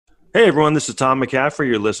Hey everyone, this is Tom McCaffrey.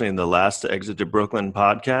 You're listening to the Last Exit to Brooklyn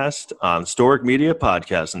podcast on Storic Media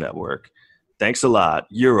Podcast Network. Thanks a lot.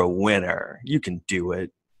 You're a winner. You can do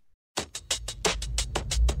it.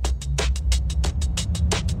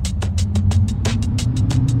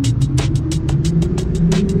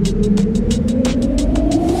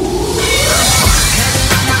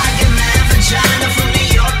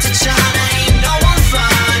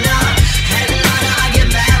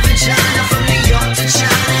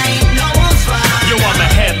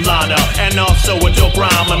 So a dope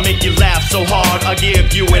rhyme, I make you laugh so hard, I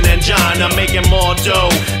give you an angina, making more dough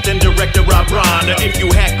than director Rob Reiner. If you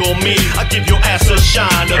heckle me, I give your ass a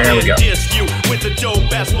shine. There we go.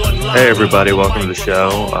 Hey everybody, welcome to the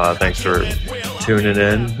show. Thanks for tuning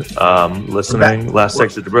in, listening. Last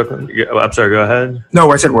Exit to Brooklyn. I'm sorry, go ahead.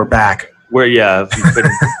 No, I said we're back. Yeah,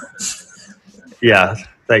 yeah.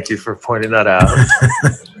 Thank you for pointing that out.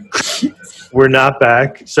 We're not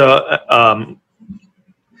back. So,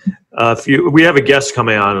 we have a guest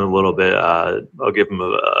coming on in a little bit. I'll give him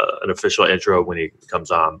an official intro when he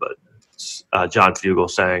comes on. But John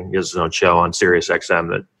Fugelsang, he has his own show on Sirius XM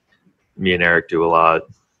that me and Eric do a lot.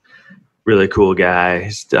 Really cool guy.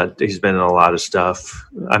 He's been in a lot of stuff.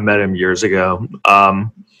 I met him years ago. I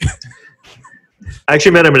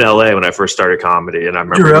actually met him in LA when I first started comedy, and I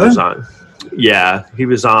remember he was on. Yeah, he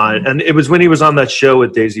was on, and it was when he was on that show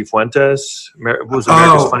with Daisy Fuentes. Was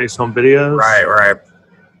America's Funniest Home Videos? Right.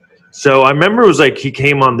 So I remember it was like he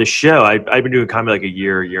came on the show. I've been doing comedy like a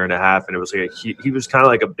year and a half, and it was like he was kind of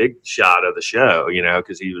like a big shot of the show, you know,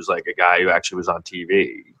 because he was like a guy who actually was on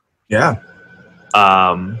TV. Yeah.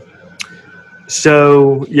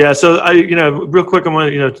 So I, real quick, I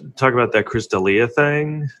want to, talk about that Chris D'Elia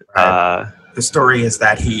thing. Right. The story is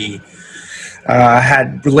that he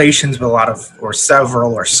had relations with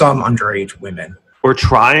several or some underage women. Or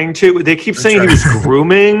trying to. They keep saying he was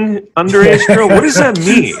grooming underage girl. What does that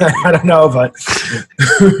mean? I don't know, but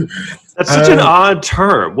that's such an odd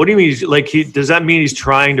term. What do you mean? Like, does that mean he's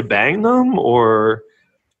trying to bang them, or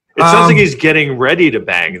it sounds like he's getting ready to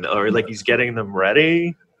bang them, or like he's getting them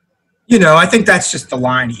ready? I think that's just the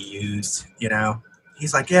line he used.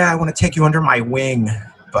 He's like, "Yeah, I want to take you under my wing,"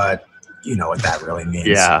 but you know what that really means.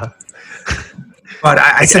 Yeah. But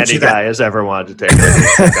I sent any you that. Guy has ever wanted to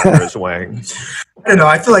take under his wing. I don't know.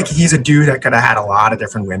 I feel like he's a dude that could have had a lot of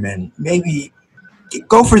different women. Maybe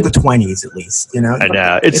go for the 20s at least, I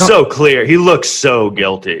know. It's so clear. He looks so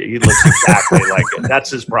guilty. He looks exactly like it.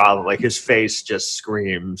 That's his problem. Like, his face just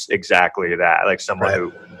screams exactly that. Like someone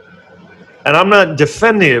who... And I'm not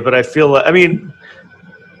defending it, but I feel like... I mean...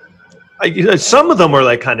 some of them are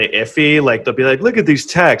like kind of iffy. Like, they'll be like, look at these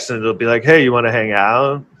texts. And they'll be like, hey, you want to hang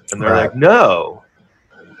out? And they're like, no.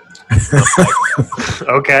 Like,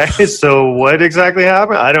 okay, so what exactly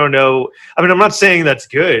happened? I don't know. I mean, I'm not saying that's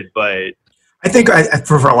good, but I think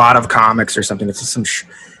for a lot of comics or something, it's some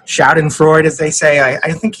Schadenfreude, as they say.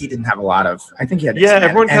 I think he didn't have a lot of. I think he had. Yeah,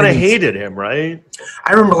 everyone kind of hated him, right?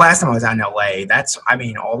 I remember last time I was out in LA.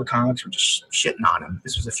 All the comics were just shitting on him.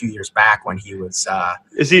 This was a few years back when he was.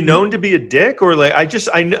 Is he known to be a dick, or like I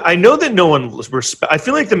know that no one I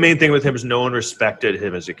feel like the main thing with him is no one respected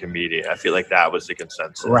him as a comedian. I feel like that was the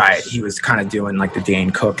consensus. Right, he was kind of doing like the Dane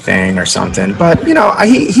Cook thing or something. But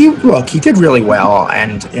he did really well,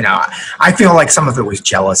 and I feel like some of it was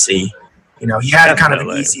jealousy. He had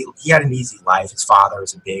he had an easy life. His father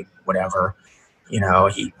was a big whatever.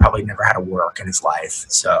 He probably never had to work in his life.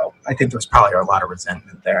 So I think there was probably a lot of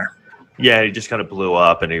resentment there. Yeah, he just kind of blew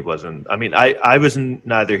up, and he wasn't. I mean, I was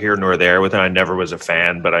neither here nor there with him. I never was a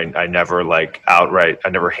fan, but I never outright. I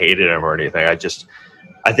never hated him or anything. I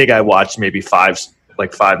think I watched maybe 5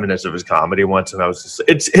 minutes of his comedy once, and I was just.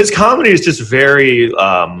 His comedy is just very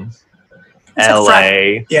LA.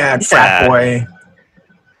 Frat boy.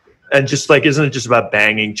 And just like, isn't it just about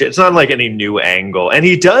banging? It's not like any new angle. And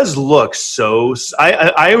he does look so...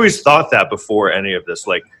 I always thought that before any of this.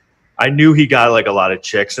 Like, I knew he got like a lot of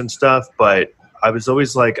chicks and stuff, but I was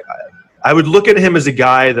always like... I would look at him as a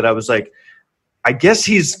guy that I was like, I guess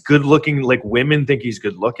he's good looking. Like, women think he's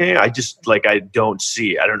good looking. I just I don't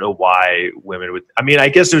see. I don't know why women would. I mean, I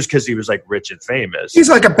guess it was because he was like rich and famous. He's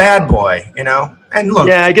like a bad boy, And look,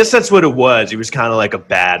 yeah, I guess that's what it was. He was kind of like a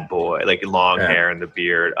bad boy, like long hair and the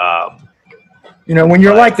beard. When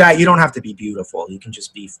you're like that, you don't have to be beautiful. You can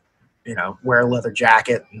just be wear a leather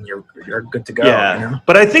jacket and you're good to go. Yeah,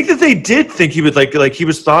 but I think that they did think he would like he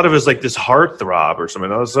was thought of as like this heartthrob or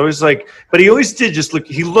something. I was always like, but he always did just look.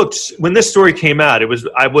 He looked when this story came out. It was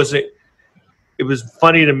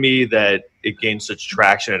funny to me that it gained such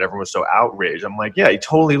traction and everyone was so outraged. I'm like, yeah, he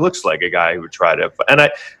totally looks like a guy who would try to. And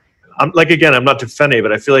I'm like, again, I'm not defending,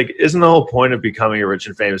 but I feel like isn't the whole point of becoming a rich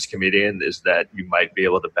and famous comedian is that you might be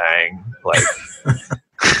able to bang like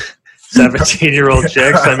 17-year-old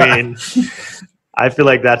chicks? I mean, I feel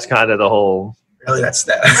like that's kind of the whole really that's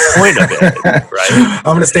the point of it, right?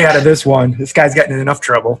 I'm gonna stay out of this one. This guy's getting in enough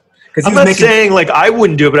trouble. I'm not saying like I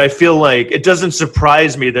wouldn't do it, but I feel like it doesn't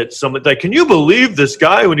surprise me that someone like, can you believe this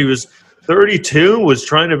guy when he was 32 was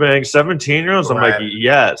trying to bang 17-year-olds? I'm like,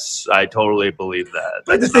 yes, I totally believe that.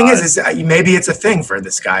 But the thing is maybe it's a thing for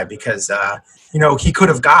this guy because, he could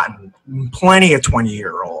have gotten plenty of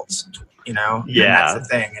 20-year-olds, Yeah. And that's the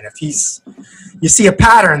thing. And if you see a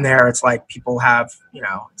pattern there, it's like people have,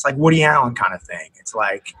 it's like Woody Allen kind of thing. It's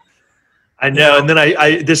like, I know. And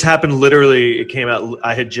then this happened literally, it came out,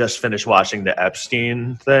 I had just finished watching the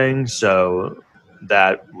Epstein thing. So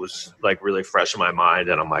that was like really fresh in my mind.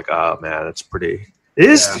 And I'm like, oh man, it's pretty, it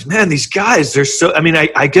is, man, these guys, they're so, I mean,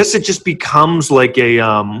 I guess it just becomes like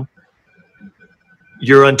you're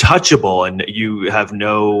untouchable and you have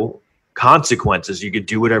no consequences. You could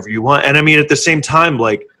do whatever you want. And I mean, at the same time,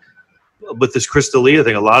 like with this Chris D'Elia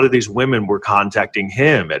thing, a lot of these women were contacting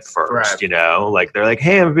him at first, like they're like,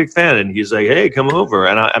 hey, I'm a big fan. And he's like, hey, come over.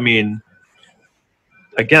 And I mean,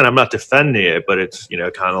 again, I'm not defending it, but it's,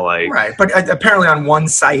 kind of like. Right. But apparently on one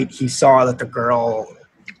site, he saw that the girl,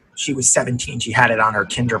 she was 17. She had it on her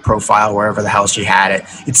Tinder profile, wherever the hell she had it.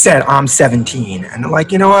 It said, I'm 17. And they're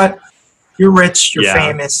like, you know what? You're rich. You're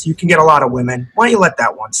famous. You can get a lot of women. Why don't you let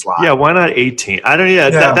that one slide? Yeah. Why not 18? I don't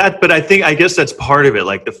know. But I guess that's part of it.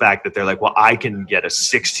 Like the fact that they're like, well, I can get a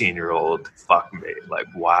 16-year-old. Fuck me. Like,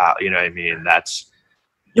 wow. You know what I mean? That's.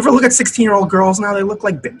 You ever look at 16-year-old girls now? They look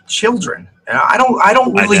like children. I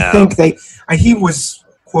don't really think he was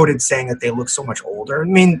quoted saying that they look so much older. I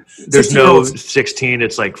mean, there's no 16.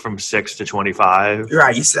 It's like from 6 to 25.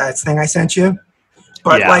 Right. You see that thing I sent you?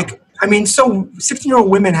 But I mean, so 16-year-old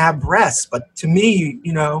women have breasts, but to me,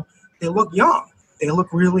 they look young. They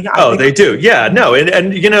look really young. Oh, they do. Yeah, no.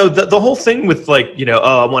 And the whole thing with like,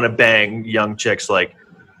 I want to bang young chicks. Like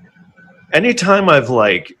anytime I've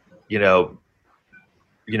like,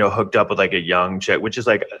 hooked up with like a young chick, which is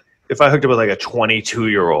like, if I hooked up with like a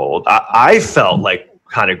 22-year-old, I felt like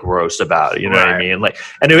kind of gross about it. You know what I mean? Like,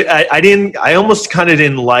 and I almost kind of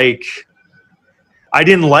didn't like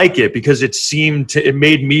it because it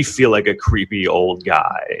made me feel like a creepy old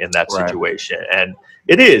guy in that situation. And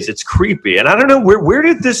it's creepy. And I don't know where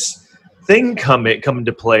did this thing come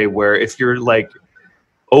into play where if you're like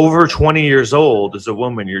over 20 years old as a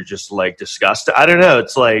woman, you're just like disgusted. I don't know.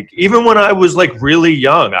 It's like, even when I was like really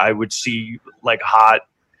young, I would see like hot,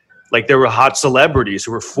 like there were hot celebrities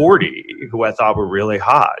who were 40 who I thought were really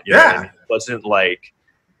hot. You know what I mean? It wasn't like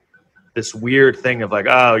this weird thing of like,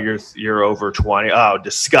 oh, you're over 20. Oh,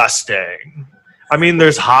 disgusting. I mean,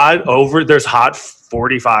 there's hot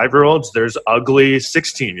 45-year-olds. There's ugly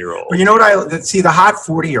 16-year-olds. But you know what see the hot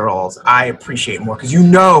 40-year-olds I appreciate more because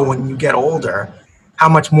when you get older how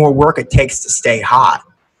much more work it takes to stay hot.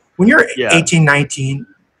 When you're 18, 19,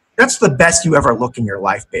 that's the best you ever look in your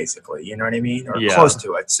life, basically. You know what I mean? Or close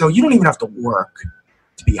to it. So you don't even have to work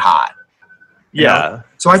to be hot. You know?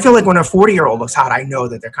 So I feel like when a 40-year-old looks hot, I know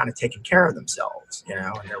that they're kind of taking care of themselves, And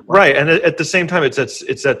they're right. And at the same time, it's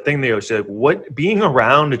that thing they always say, what being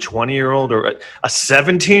around a 20-year-old or a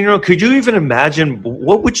 17-year-old, could you even imagine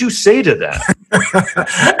what would you say to them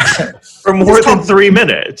for more than 3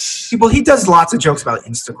 minutes? Well, he does lots of jokes about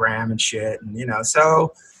Instagram and shit, and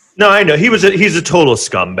so. No, I know he's a total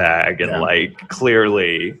scumbag, and like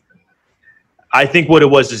clearly. I think what it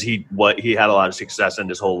was is he had a lot of success and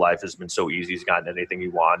his whole life has been so easy. He's gotten anything he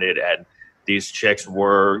wanted. And these chicks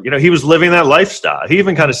were, he was living that lifestyle. He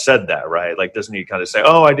even kind of said that, right? Like, doesn't he kind of say,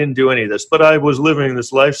 oh, I didn't do any of this, but I was living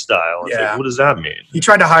this lifestyle. And like, what does that mean? He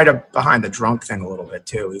tried to hide behind the drunk thing a little bit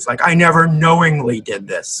too. He's like, I never knowingly did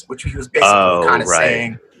this, which he was basically kind of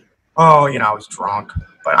saying, oh, I was drunk,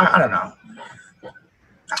 but I don't know.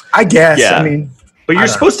 I guess. Yeah. I mean, but you're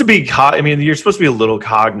supposed to be. I mean, you're supposed to be a little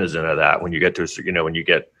cognizant of that when you get to,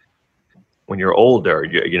 when you're older.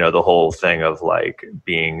 The whole thing of like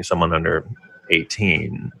being someone under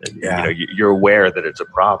 18. You're aware that it's a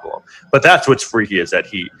problem. But that's what's freaky is that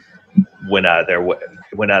he went out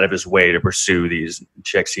of his way to pursue these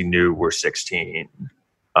chicks he knew were 16.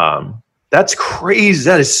 That's crazy.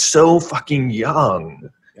 That is so fucking young.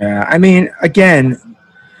 Yeah, I mean, again.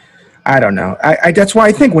 I don't know. That's why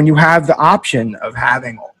I think when you have the option of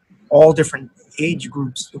having all different age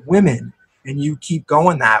groups of women and you keep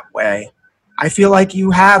going that way, I feel like you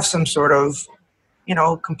have some sort of,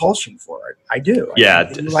 compulsion for it. I do. I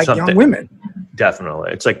think you like young women.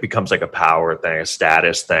 Definitely. It's like becomes like a power thing, a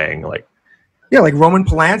status thing. Like Yeah, like Roman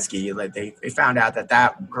Polanski, like they found out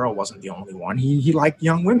that girl wasn't the only one. He liked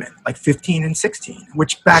young women, like 15 and 16,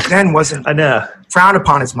 which back then wasn't I know. frowned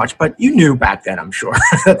upon as much, but you knew back then, I'm sure,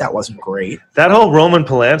 that wasn't great. That whole Roman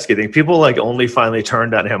Polanski thing, people like only finally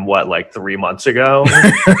turned on him, like 3 months ago?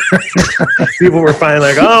 People were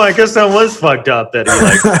finally like, oh, I guess that was fucked up that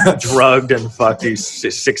he like drugged and fucked these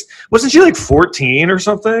six. Wasn't she like 14 or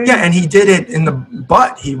something? Yeah, and he did it in the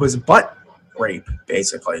butt. He was butt rape,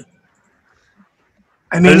 basically.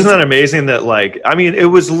 I mean, isn't that amazing that it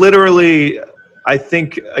was literally, I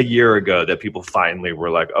think a year ago that people finally were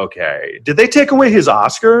like, okay, did they take away his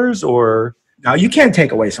Oscars or? No, you can't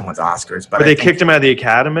take away someone's Oscars. But they kicked him out of the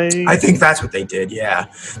Academy? I think that's what they did, yeah.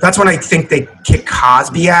 That's when I think they kicked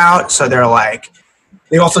Cosby out. So they're like,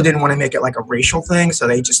 they also didn't want to make it like a racial thing. So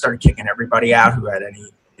they just started kicking everybody out who had any,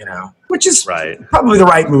 which is probably the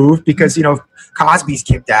right move because, if Cosby's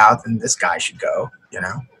kicked out, then this guy should go,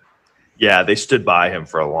 Yeah, they stood by him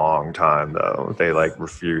for a long time, though. They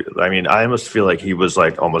refused. I mean, I almost feel like he was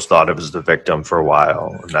almost thought of as the victim for a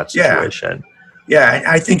while in that situation. Yeah,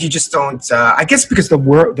 I think you just don't. I guess because the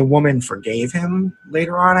woman forgave him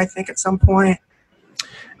later on. I think at some point.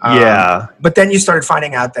 Yeah, but then you started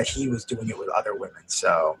finding out that he was doing it with other women.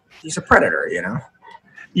 So he's a predator,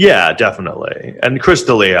 Yeah, definitely. And Chris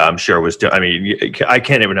D'Elia, I'm sure, was doing. I mean, I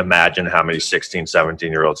can't even imagine how many 16,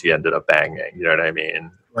 17-year-olds he ended up banging. You know what I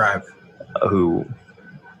mean? Right. Who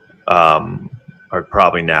are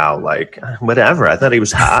probably now whatever. I thought he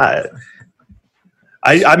was hot.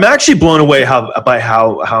 I'm actually blown away by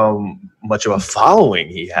how much of a following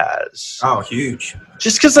he has. Oh, huge.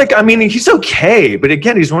 Just because, he's okay. But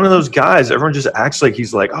again, he's one of those guys. Everyone just acts like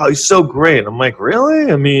he's like, oh, he's so great. I'm like,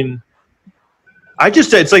 really? I mean,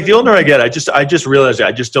 it's like the older I get, I just realize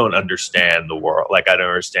I just don't understand the world. I don't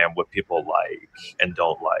understand what people like and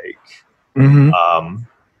don't like. Mm-hmm.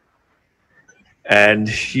 And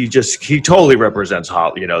he totally represents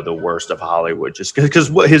the worst of Hollywood just because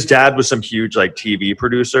his dad was some huge TV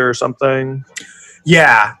producer or something.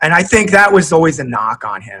 Yeah, and I think that was always a knock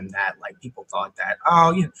on him that people thought that,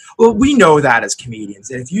 well, we know that as comedians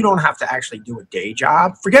that if you don't have to actually do a day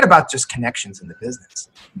job, forget about just connections in the business.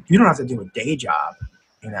 You don't have to do a day job,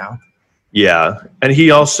 Yeah, and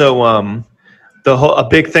he also a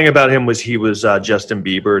big thing about him was he was Justin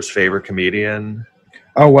Bieber's favorite comedian.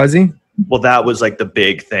 Oh, was he? Well, that was the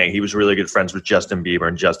big thing. He was really good friends with Justin Bieber,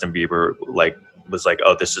 and Justin Bieber was like,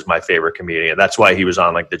 "Oh, this is my favorite comedian." That's why he was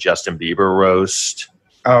on the Justin Bieber roast.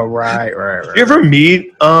 Oh, right. Did you ever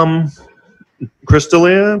meet Chris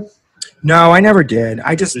D'Elia? No, I never did.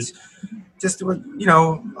 I just I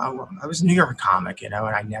was a New York comic, and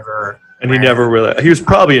I never. And he never really. He was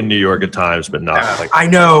probably in New York at times, but not I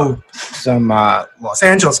know some Los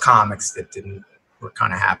Angeles comics that were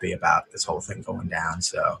kind of happy about this whole thing going down.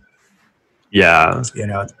 So. Yeah, it's been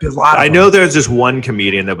a lot. I know there's this one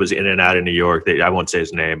comedian that was in and out of New York. I won't say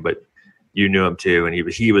his name, but you knew him too, and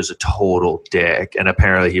he was a total dick. And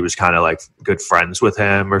apparently, he was kind of good friends with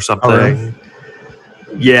him or something. Oh, really?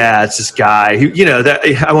 Yeah, it's this guy.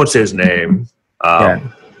 I won't say his name. But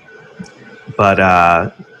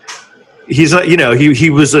he's he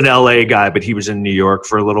was an LA guy, but he was in New York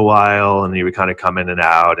for a little while, and he would kind of come in and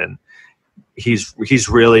out and. He's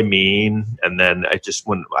really mean, and then I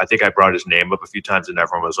think I brought his name up a few times, and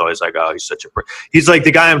everyone was always like, "Oh, he's such a prick." He's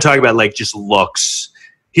the guy I'm talking about. Just looks,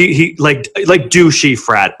 he douchey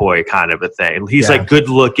frat boy kind of a thing. He's good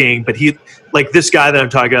looking, but he this guy that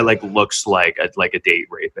I'm talking about looks like a date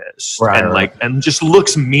rapist, right, and right. And just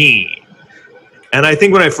looks mean. And I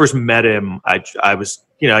think when I first met him, I was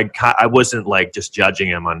I wasn't just judging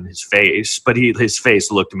him on his face, but his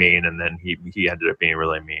face looked mean, and then he ended up being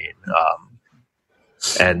really mean.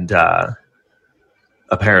 And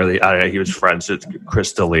apparently, he was friends with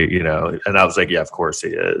Chris D'Elia, and I was like, yeah, of course he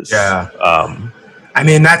is. Yeah. I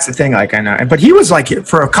mean, that's the thing. I know, but he was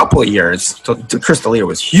for a couple of years. Chris D'Elia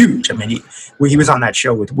was huge. I mean, he was on that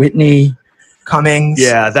show with Whitney Cummings.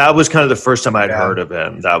 Yeah, that was kind of the first time I'd heard of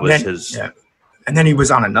him. That was his. Yeah. And then he was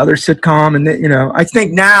on another sitcom, and then, I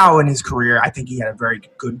think now in his career, I think he had a very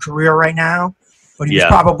good career right now. But he was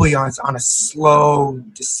probably on a slow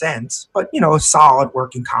descent, but a solid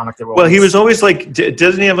working comic. Well, he was always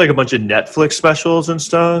doesn't he have a bunch of Netflix specials and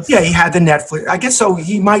stuff? Yeah, he had the Netflix. I guess so.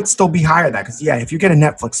 He might still be higher than that because if you get a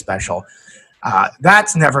Netflix special,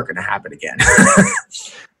 that's never going to happen again.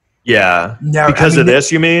 Yeah, because of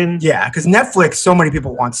this, you mean? Yeah, because Netflix, so many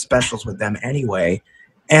people want specials with them anyway,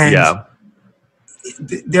 and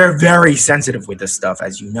they're very sensitive with this stuff,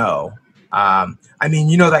 as you know. I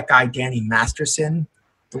mean, that guy Danny Masterson,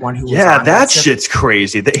 The one who was yeah, on that shit's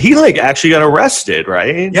crazy. He like actually got arrested,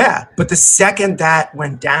 right? Yeah, but the second that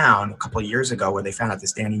went down a couple of years ago, where they found out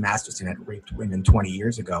this Danny Masterson had raped women 20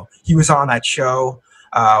 years ago, he was on that show,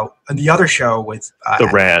 and the other show with The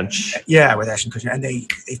Ranch. Yeah, with Ashton Kutcher, and they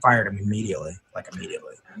fired him immediately.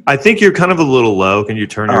 I think you're kind of a little low. Can you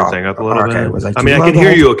turn your thing up a little bit? Was I mean, I can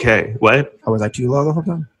hear you okay. What? Oh, was I too low the whole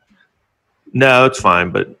time? No, it's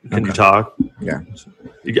fine, but can you talk? Yeah.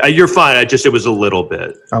 You're fine. It was a little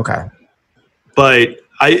bit. Okay. But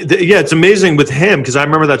it's amazing with him, because I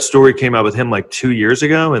remember that story came out with him like 2 years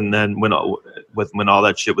ago, and then when all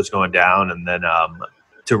that shit was going down, and then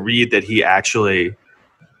to read that he actually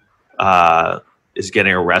is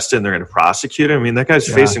getting arrested and they're going to prosecute him. I mean, that guy's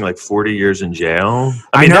facing like 40 years in jail.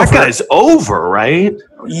 I mean, that guy's over, right?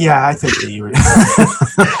 Yeah, I think he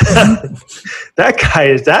that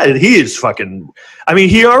guy he is fucking. I mean,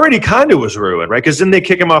 he already kind of was ruined, right? Because didn't they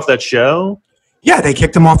kick him off that show? Yeah, they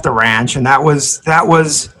kicked him off The Ranch, and that was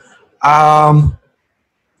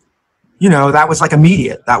like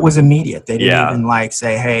immediate. That was immediate. They didn't even like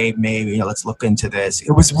say, hey, maybe let's look into this.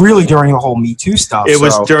 It was really during the whole Me Too stuff. It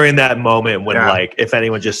was during that moment when like if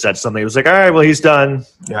anyone just said something, it was like, all right, well, he's done.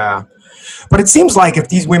 Yeah. But it seems like if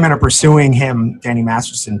these women are pursuing him, Danny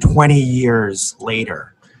Masterson, 20 years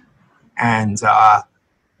later, and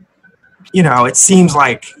it seems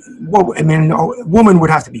like, well, I mean, a woman would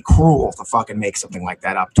have to be cruel to fucking make something like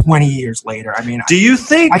that up 20 years later. I mean, do you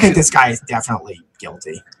think? I think this guy is definitely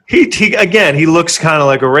guilty. He looks kind of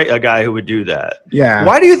like a guy who would do that. Yeah.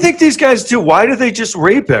 Why do you think these guys do? Why do they just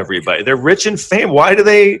rape everybody? They're rich and famous. Why do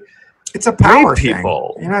they? It's a power thing.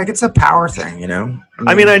 People. It's a power thing.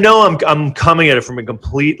 I mean, I know I'm coming at it from a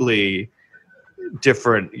completely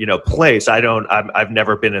different place. I've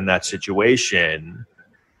never been in that situation.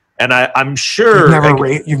 And I'm sure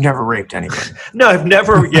you've never raped anybody. No, I've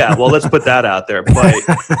never. Yeah, well, let's put that out there. But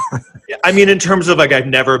I mean, in terms of like, I've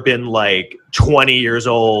never been like 20 years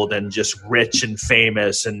old and just rich and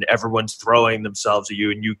famous, and everyone's throwing themselves at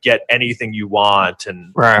you, and you get anything you want,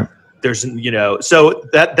 and there's so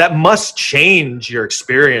that must change your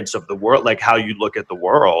experience of the world, like how you look at the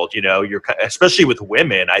world. You're especially with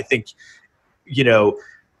women. I think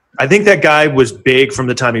that guy was big from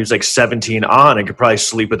the time he was like 17 on and could probably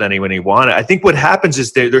sleep with anyone he wanted. I think what happens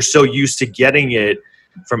is they're so used to getting it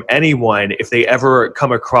from anyone. If they ever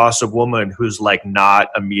come across a woman who's like not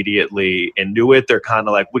immediately into it, they're kind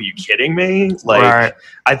of like, what, are you kidding me? Like,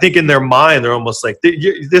 I think in their mind, they're almost like,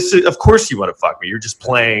 this is, of course you want to fuck me. You're just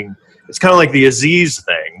playing. It's kind of like the Aziz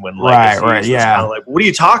thing when like Aziz was kind of like, what are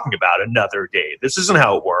you talking about? Another date? This isn't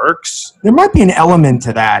how it works. There might be an element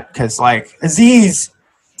to that, because like Aziz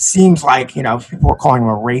seems like, people are calling him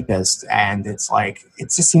a rapist, and it's like, it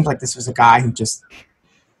just seems like this was a guy who just,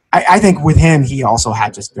 I think with him, he also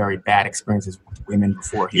had just very bad experiences with women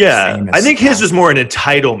before he was famous. I think his was more an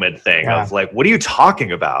entitlement thing of like, what are you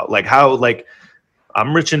talking about? Like how, like,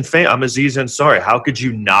 I'm rich and famous, I'm Aziz Ansari. How could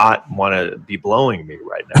you not want to be blowing me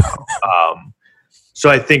right now? So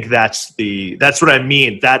I think that's what I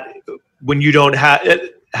mean. That when you don't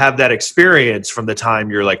have that experience from the time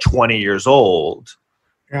you're like 20 years old,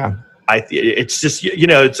 it's just,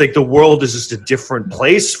 it's like the world is just a different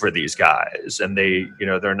place for these guys, and they,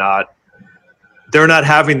 they're not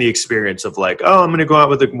having the experience of like, oh, I'm going to go out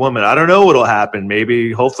with a woman. I don't know what'll happen.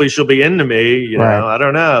 Maybe, hopefully she'll be into me. You know, I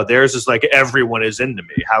don't know. Theirs is like, everyone is into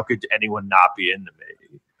me. How could anyone not be into me?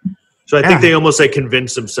 So I think they almost like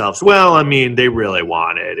convince themselves, well, I mean, they really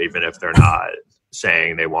want it, even if they're not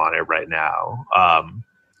saying they want it right now.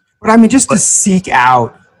 But I mean, just to seek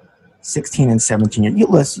out 16 and 17 years.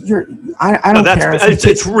 Listen, I don't care.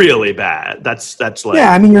 It's really bad. That's like,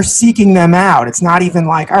 I mean, you're seeking them out. It's not even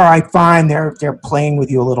like, all right, fine, they're playing with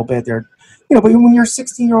you a little bit. They're, but when you're a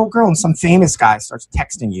 16-year-old girl and some famous guy starts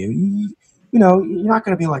texting you, you're not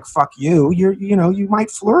going to be like, fuck you. You might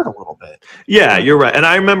flirt a little bit. Yeah, you're right. And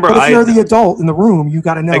I remember, but if you're the adult in the room, you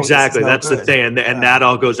got to know exactly. That's the thing, and that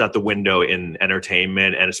all goes out the window in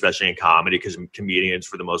entertainment, and especially in comedy, because comedians,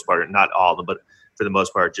 for the most part, not all of them, but for the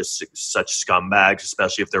most part, just such scumbags,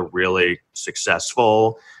 especially if they're really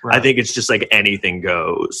successful. I think it's just like anything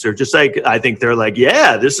goes. They're just like, I think they're like,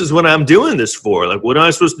 yeah, this is what I'm doing this for. Like, what am I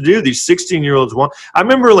supposed to do? These 16-year-olds want. I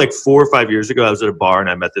remember like 4 or 5 years ago, I was at a bar and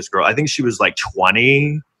I met this girl. I think she was like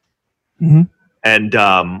 20,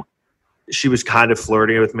 and she was kind of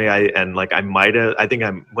flirting with me.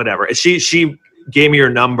 Whatever. She gave me her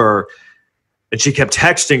number. And she kept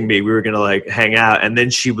texting me. We were going to like hang out. And then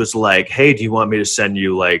she was like, hey, do you want me to send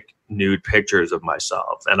you like nude pictures of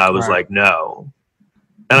myself? And I was like, no.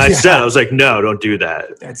 And I said, I was like, no, don't do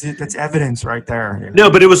that. That's it. That's evidence right there. You know? No,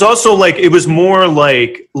 but it was also like, it was more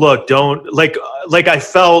like, look, don't, like I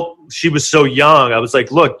felt she was so young. I was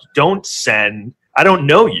like, look, don't send, I don't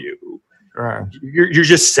know you. Right. You're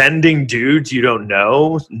just sending dudes you don't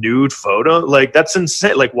know nude photo. Like, that's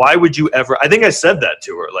insane. Like, why would you ever, I think I said that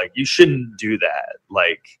to her. Like, you shouldn't do that.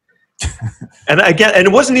 Like, and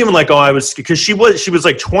it wasn't even like, because she was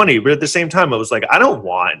like 20, but at the same time, I was like, I don't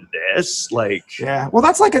want this. Like, yeah, well,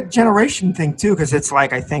 that's like a generation thing too, because it's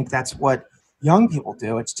like, I think that's what young people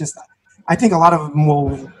do. It's just, I think a lot of them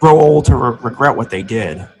will grow old to regret what they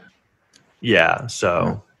did. Yeah.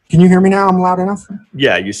 So, can you hear me now? I'm loud enough.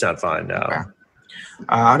 Yeah, you sound fine now. Okay.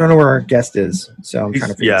 I don't know where our guest is, so I'm trying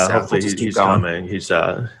to figure this out. Hopefully he's coming. He's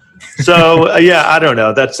So yeah, I don't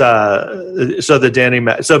know. That's so the Danny.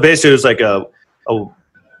 So basically, it was like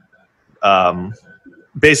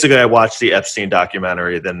basically, I watched the Epstein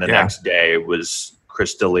documentary. Then the next day was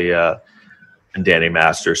Chris D'Elia and Danny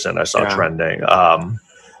Masterson. I saw trending.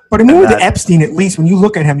 But I mean, with Epstein, at least when you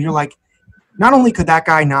look at him, you're like, not only could that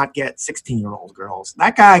guy not get 16-year-old girls,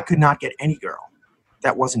 that guy could not get any girl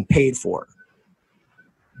that wasn't paid for.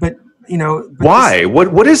 But you know, why?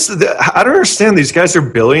 What is I don't understand. These guys are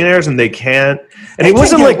billionaires and they can't. And he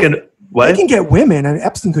wasn't like what? They can get women, and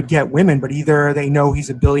Epstein could get women, but either they know he's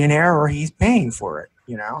a billionaire or he's paying for it.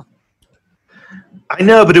 You know. I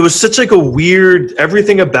know, but it was such like a weird.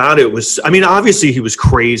 Everything about it was. I mean, obviously he was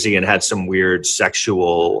crazy and had some weird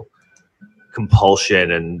sexual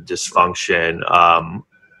compulsion and dysfunction.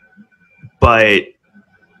 But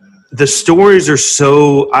the stories are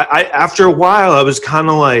so. I after a while, I was kind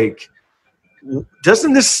of like,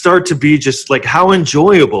 doesn't this start to be just like, how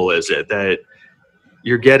enjoyable is it that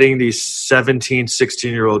you're getting these 17,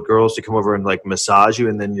 16-year-old girls to come over and like massage you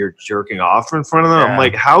and then you're jerking off in front of them? Yeah. I'm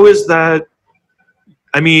like, how is that?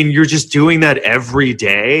 I mean, you're just doing that every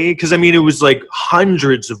day? Because I mean, it was like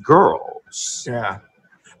hundreds of girls. Yeah.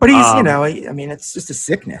 But he's, you know, I mean, it's just a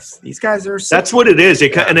sickness. These guys are sick. That's what it is.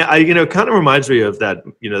 It and I, you know, kind of reminds me of that,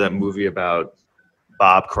 you know, that movie about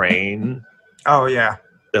Bob Crane. Oh, yeah.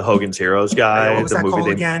 The Hogan's Heroes guy. What was that called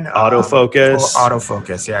again? Autofocus.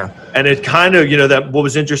 Autofocus, yeah. And it kind of, you know, that what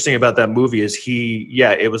was interesting about that movie is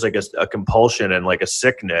it was like a compulsion and like a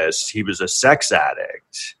sickness. He was a sex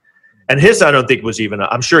addict. And his, I don't think was even,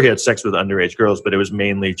 I'm sure he had sex with underage girls, but it was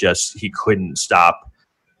mainly just he couldn't stop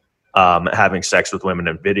having sex with women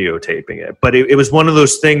and videotaping it. But it was one of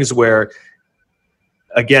those things where,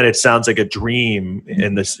 again, it sounds like a dream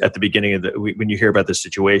in this at the beginning of when you hear about this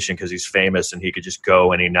situation, because he's famous and he could just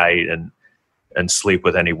go any night and sleep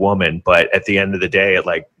with any woman. But at the end of the day, it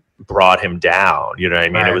like brought him down. You know what I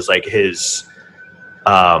mean? Right. It was like his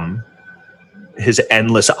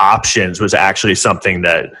endless options was actually something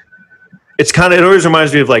that it always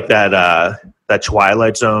reminds me of like that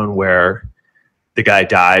Twilight Zone where the guy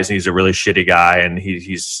dies and he's a really shitty guy and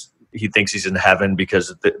he thinks he's in heaven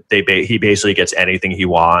because he basically gets anything he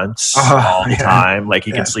wants all the time. Like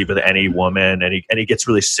he can sleep with any woman and he gets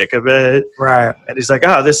really sick of it. Right. And he's like,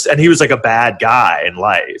 and he was like a bad guy in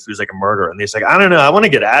life. He was like a murderer. And he's like, I don't know. I want to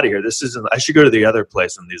get out of here. I should go to the other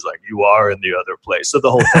place. And he's like, you are in the other place. So the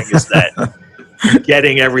whole thing is that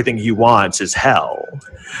getting everything he wants is hell.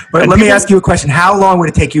 But let me ask you a question. How long would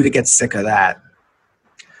it take you to get sick of that?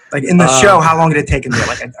 Like in the show, how long did it take him?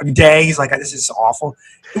 Like a day? He's like, this is awful.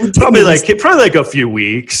 It would take probably like a few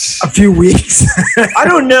weeks. A few weeks. I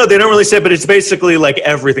don't know. They don't really say, but it's basically like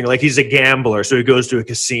everything. Like he's a gambler, so he goes to a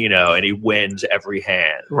casino and he wins every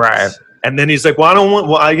hand. Right. And then he's like, well, I don't want.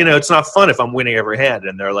 Well, you know, it's not fun if I'm winning every hand.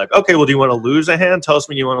 And they're like, okay, well, do you want to lose a hand? Tell us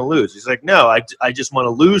when you want to lose. He's like, no, I just want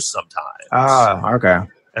to lose sometimes. Oh, okay.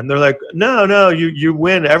 And they're like, no, you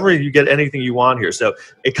win you get anything you want here. So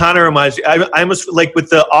it kind of reminds me, I almost like with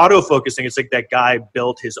the autofocus thing, it's like that guy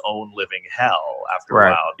built his own living hell after a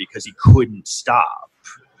while because he couldn't stop.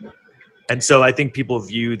 And so I think people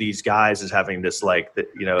view these guys as having this like,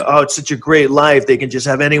 you know, oh, it's such a great life. They can just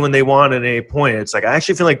have anyone they want at any point. It's like, I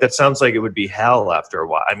actually feel like that sounds like it would be hell after a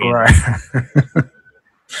while. I mean,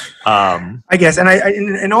 I guess, and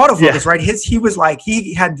in autofocus, right? He was like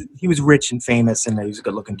he was rich and famous, and he was a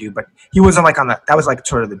good-looking dude, but he wasn't like that was like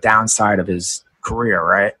sort of the downside of his career,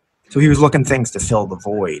 right? So he was looking things to fill the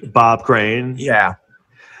void. Bob Crane, yeah.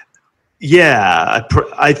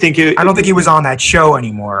 I think I don't think he was on that show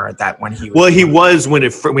anymore at that when he was. Well, he was when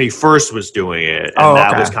he first was doing it, and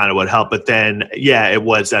that was kind of what helped. But then, it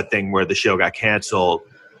was that thing where the show got canceled,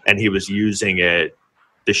 and he was using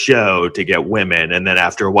the show to get women, and then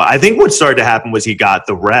after a while, I think what started to happen was he got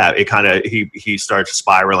the rep. It kind of he started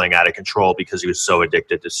spiraling out of control because he was so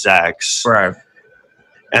addicted to sex, right?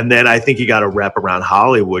 And then I think he got a rep around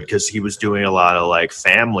Hollywood because he was doing a lot of like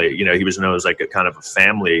family. You know, he was known as like a kind of a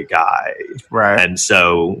family guy. Right. And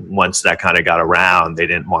so once that kind of got around, they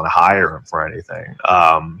didn't want to hire him for anything.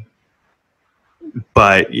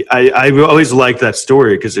 But I always liked that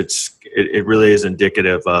story because it really is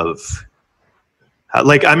indicative of how,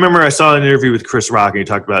 like, I remember I saw an interview with Chris Rock and he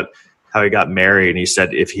talked about how he got married, and he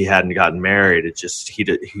said if he hadn't gotten married, it just he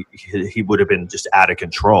would have been just out of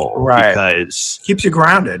control, right? Because keeps you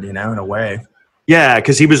grounded, you know, in a way. Yeah,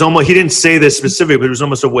 because he didn't say this specifically, but it was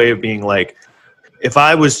almost a way of being like, if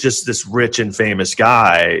I was just this rich and famous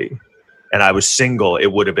guy, and I was single, it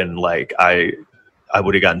would have been like I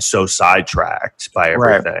would have gotten so sidetracked by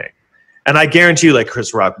everything. Right. And I guarantee you, like,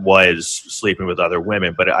 Chris Rock was sleeping with other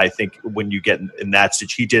women, but I think when you get in that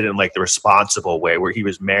situation, he did it in like the responsible way where he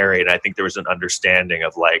was married. And I think there was an understanding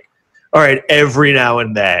of like, all right, every now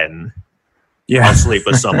and then I'll sleep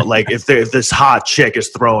with someone. Like if this hot chick is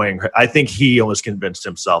throwing her, I think he almost convinced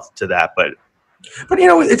himself to that. But you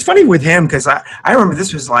know, it's funny with him because I remember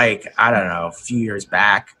this was like, I don't know, a few years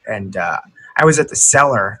back, and I was at the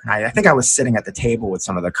Cellar, and I think I was sitting at the table with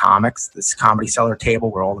some of the comics, this Comedy Cellar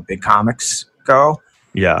table where all the big comics go.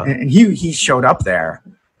 Yeah. And he showed up there,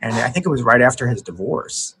 and I think it was right after his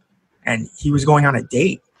divorce, and he was going on a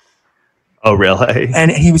date. Oh, really?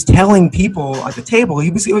 And he was telling people at the table,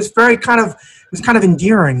 it was kind of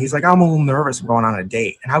endearing. He's like, I'm a little nervous. I'm going on a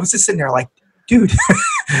date. And I was just sitting there like, dude,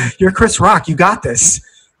 you're Chris Rock. You got this.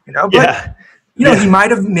 You know, but yeah. You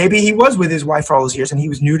know, maybe he was with his wife for all those years and he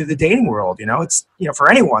was new to the dating world. You know, it's, you know, for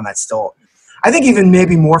anyone that's still, I think even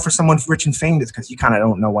maybe more for someone rich and famous because you kind of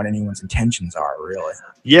don't know what anyone's intentions are, really.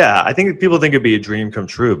 Yeah, I think people think it'd be a dream come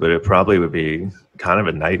true, but it probably would be kind of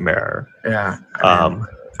a nightmare. Yeah.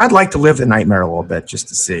 I'd like to live the nightmare a little bit just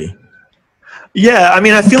to see. Yeah, I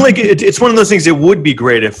mean, I feel like it's one of those things. It would be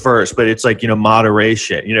great at first, but it's like, you know,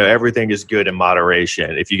 moderation. You know, everything is good in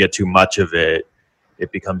moderation. If you get too much of it,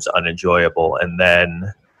 it becomes unenjoyable. And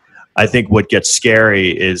then I think what gets scary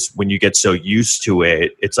is when you get so used to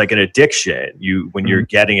it, it's like an addiction. When you're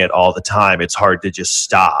getting it all the time, it's hard to just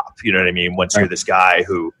stop. You know what I mean? Once you're this guy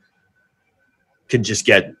who can just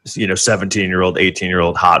get, you know, 17-year-old,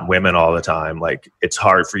 18-year-old hot women all the time, like it's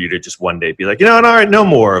hard for you to just one day be like, you know, all right, no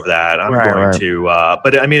more of that. I'm going to,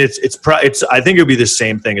 but I mean, it's, I think it would be the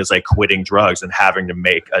same thing as like quitting drugs and having to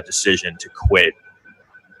make a decision to quit,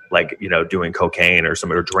 like, you know, doing cocaine or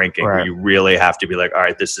something or drinking, where you really have to be like, all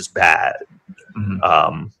right, this is bad.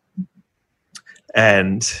 Mm-hmm.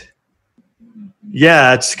 And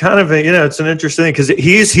yeah, it's kind of a, you know, it's an interesting thing because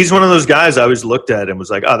he's one of those guys I always looked at and was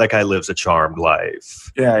like, oh, that guy lives a charmed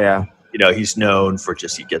life. Yeah. You know, he's known for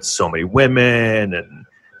he gets so many women and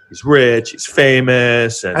he's rich, he's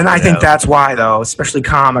famous. And I think that's why, though, especially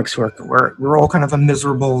comics, we're all kind of a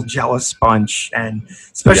miserable, jealous bunch. And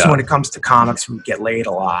especially when it comes to comics who get laid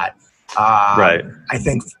a lot. Right. I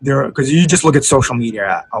think because you just look at social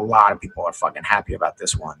media, a lot of people are fucking happy about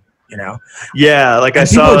this one. You know? Yeah, like and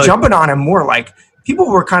people are jumping on him more. Like people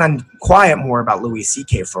were kind of quiet more about Louis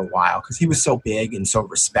C.K. for a while because he was so big and so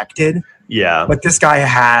respected. Yeah, but this guy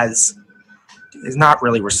is not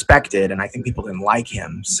really respected, and I think people didn't like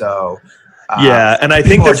him. So yeah, and I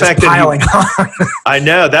think the fact that I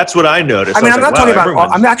know that's what I noticed. I mean, I'm not talking about.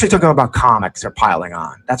 I'm actually talking about comics. They're piling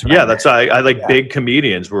on. That's what. Yeah, that's I like big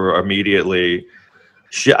comedians were immediately.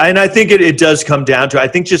 And I think it does come down to, I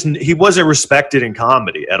think just he wasn't respected in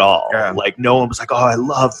comedy at all. Yeah. Like no one was like, oh, I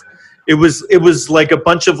love. It was like a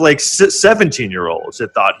bunch of like 17-year-olds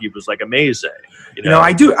that thought he was like amazing. You know,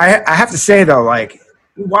 I have to say though, like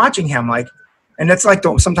watching him, like, and it's like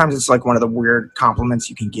sometimes it's like one of the weird compliments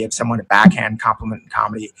you can give someone, a backhand compliment in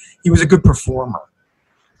comedy. He was a good performer.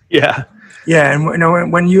 Yeah. Yeah, and you know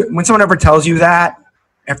when someone ever tells you that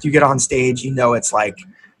after you get on stage, you know it's like,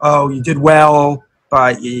 oh, you did well.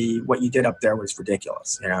 But what you did up there was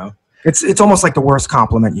ridiculous, you know? It's almost like the worst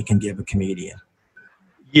compliment you can give a comedian.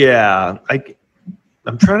 Yeah.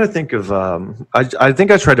 I'm trying to think of I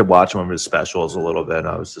think I tried to watch one of his specials a little bit and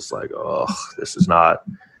I was just like, oh,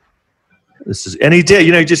 and he did,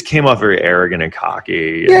 you know, he just came off very arrogant and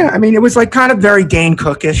cocky. Yeah, I mean, it was like kind of very Dane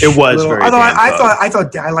Cook-ish. It was very although I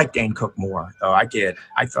thought I liked Dane Cook more, though. I did.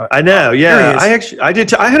 I know, yeah. I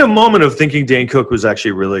did. I had a moment of thinking Dane Cook was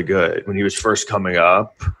actually really good when he was first coming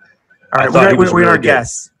up. All right, we have our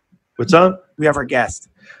guest. What's up? We have our guest.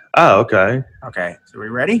 Oh, okay. Okay, so are we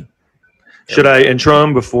ready? Should I intro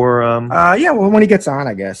him before? Yeah, well, when he gets on,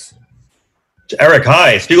 I guess. Eric,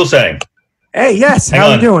 hi. Spiegel saying. Hey, yes. How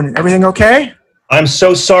are you doing? Everything okay? I'm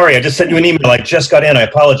so sorry. I just sent you an email. I just got in. I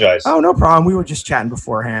apologize. Oh, no problem. We were just chatting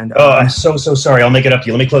beforehand. Oh, I'm so sorry. I'll make it up to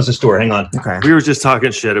you. Let me close this door. Hang on. Okay. We were just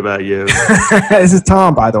talking shit about you. This is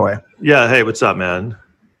Tom, by the way. Yeah. Hey, what's up, man?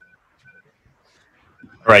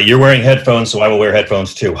 All right. You're wearing headphones, so I will wear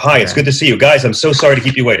headphones too. Hi. It's good to see you. Guys, I'm so sorry to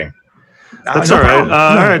keep you waiting. That's all right.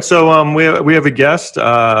 All right. So we have a guest.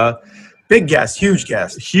 Big guest, huge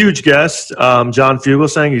guest. Huge guest, John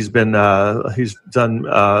Fugelsang. He's done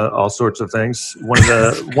all sorts of things.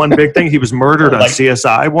 One big thing, he was murdered on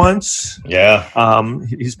CSI once. Yeah.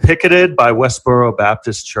 He's picketed by Westboro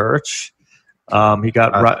Baptist Church. He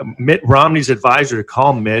got Mitt Romney's advisor to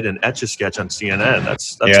call Mitt and etch a sketch on CNN.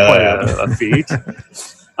 That's quite a feat.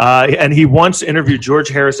 And he once interviewed George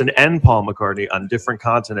Harrison and Paul McCartney on different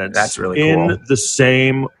continents. That's really cool. In the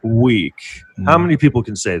same week. How many people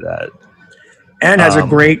can say that? And has a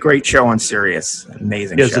great show on Sirius.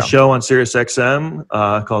 Amazing show. He has a show on Sirius XM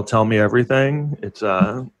called Tell Me Everything. It's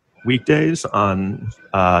weekdays on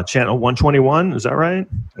channel 121. Is that right?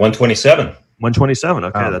 127. 127.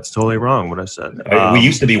 Okay, that's totally wrong what I said. We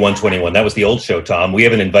used to be 121. That was the old show, Tom. We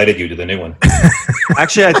haven't invited you to the new one.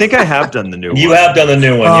 Actually, I think I have done the new one. You have done the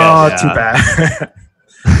new one, yes. Oh, too bad.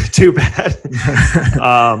 Too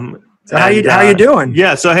bad. So how you doing?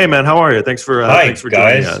 Yeah. So hey, man, how are you? Thanks for Hi, thanks for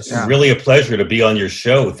guys. joining us. Yeah. Really a pleasure to be on your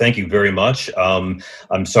show. Thank you very much. I'm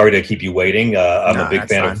sorry to keep you waiting. I'm a big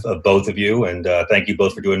fan of both of you, and thank you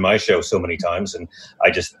both for doing my show so many times. And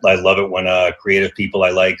I love it when creative people I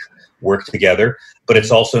like work together. But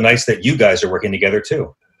it's also nice that you guys are working together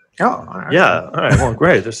too. Oh, all right. Yeah. All right. Well,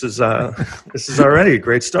 great. This is already a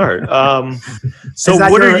great start. So is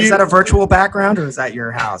that a virtual background or is that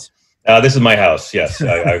your house? This is my house, yes.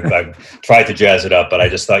 I've tried to jazz it up, but I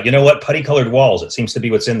just thought, you know what? Putty-colored walls. It seems to be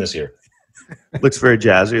what's in this year. Looks very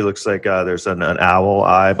jazzy. Looks like there's an owl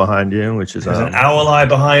eye behind you, which is... There's an owl eye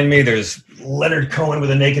behind me. There's Leonard Cohen with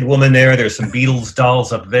a naked woman there. There's some Beatles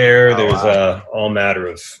dolls up there. There's all matter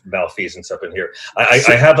of malfeasance up in here. I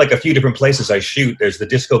have like a few different places I shoot. There's the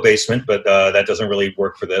disco basement, but that doesn't really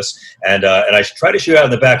work for this. And I try to shoot out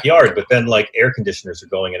in the backyard, but then like air conditioners are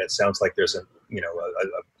going and it sounds like there's a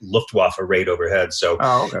Luftwaffe raid overhead. So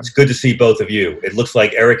It's good to see both of you. It looks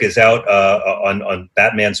like Eric is out on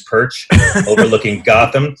Batman's perch overlooking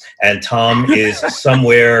Gotham, and Tom is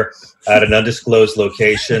somewhere at an undisclosed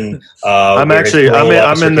location. I'm in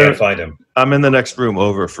the find him. I'm in the next room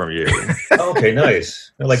over from you. Okay,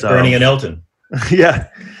 nice. They're like Bernie and Elton. Yeah.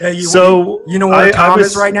 You know where Tom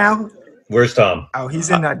is right now? Where's Tom? Oh, he's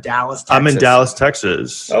in Dallas, Texas. I'm in Dallas,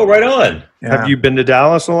 Texas. Oh, right on. Yeah. Have you been to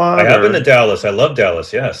Dallas a lot? I have been to Dallas. I love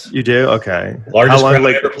Dallas, yes. You do? Okay. Largest crowd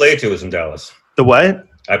I ever played to was in Dallas. The what?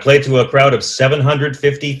 I played to a crowd of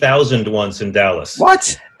 750,000 once in Dallas.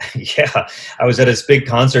 What? Yeah. I was at this big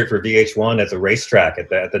concert for VH1 at the racetrack at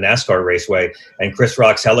the NASCAR raceway, and Chris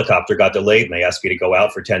Rock's helicopter got delayed, and they asked me to go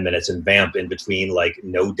out for 10 minutes and vamp in between like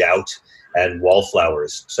No Doubt and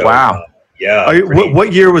Wallflowers. So, wow. Yeah.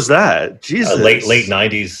 What year was that? Jesus. Late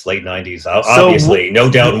 90s. Obviously, No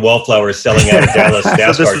Doubt and Wallflowers selling out of Dallas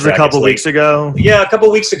NASCAR. So this was a couple weeks ago? Yeah, a couple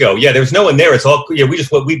weeks ago. Yeah, there was no one there. It's all,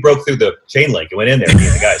 we broke through the chain link and went in there, me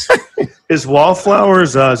and the guys. Is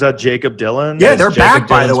Wallflowers, is that Jacob Dylan? Yeah, they're back,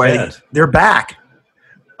 by the way. They're back.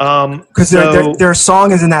 Because their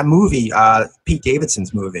song is in that movie, Pete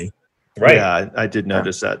Davidson's movie. Right. Yeah, I did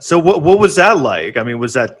notice that. So what was that like? I mean,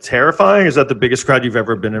 was that terrifying? Is that the biggest crowd you've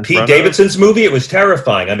ever been in front of? Pete Davidson's movie? It was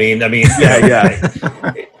terrifying. I mean.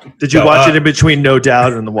 Yeah. Did you watch it in between No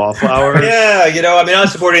Doubt and the Wallflowers? Yeah, I don't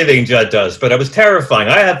support anything Judd does, but it was terrifying.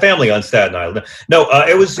 I have family on Staten Island. No,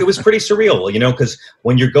 it was pretty surreal, because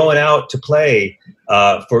when you're going out to play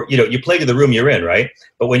you play to the room you're in, right?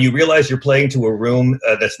 But when you realize you're playing to a room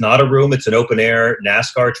that's not a room, it's an open air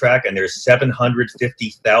NASCAR track, and there's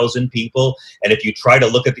 750,000 people. And if you try to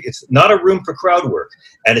look at it's not a room for crowd work,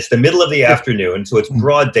 and it's the middle of the afternoon, so it's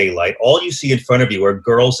broad daylight. All you see in front of you are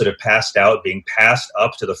girls that have passed out, being passed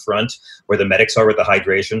up to the front where the medics are with the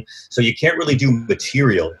hydration. So you can't really do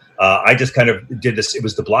material. I just kind of did this. It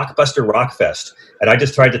was the Blockbuster Rock Fest, and I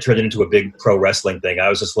just tried to turn it into a big pro wrestling thing. I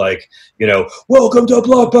was just like, welcome to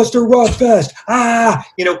Blockbuster Rock Fest.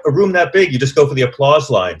 A room that big, you just go for the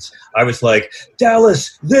applause lines. I was like,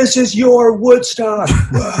 Dallas, this is your Woodstock.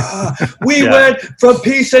 We went from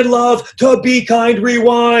peace and love to Be Kind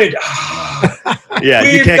Rewind. Yeah,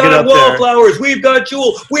 we've got Wallflowers. We've got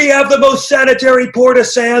Jewel. We have the most sanitary porta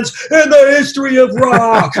sands in the history of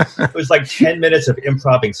rock. It was like 10 minutes of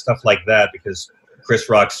improvising stuff like that because Chris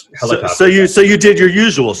Rock's helicopter. So you did your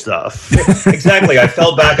usual stuff. Exactly. I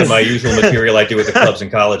fell back on my usual material I do with the clubs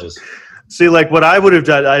and colleges. See, like what I would have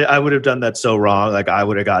done, I would have done that so wrong. Like I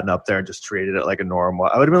would have gotten up there and just treated it like a normal.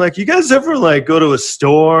 I would have been like, you guys ever like go to a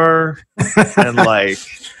store and like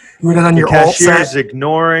You would have done the your alt cashier's set.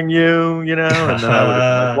 ignoring you, you know? And then I would have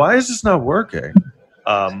been like, why is this not working?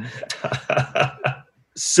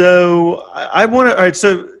 So I want to, all right,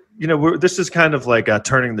 so, you know, this is kind of like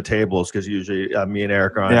turning the tables because usually me and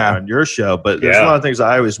Eric are on your show, but there's a lot of things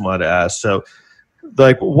I always wanted to ask. So,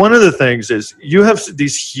 like, one of the things is you have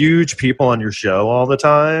these huge people on your show all the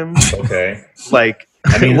time. Okay. Like,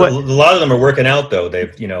 I mean, a lot of them are working out though.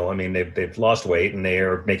 They've lost weight and they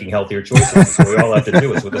are making healthier choices. So we all have to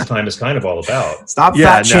do is what this time is kind of all about. Stop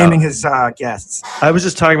fat shaming his guests. I was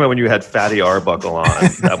just talking about when you had Fatty Arbuckle on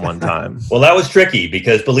at one time. Well, that was tricky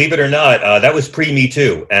because, believe it or not, that was pre-Me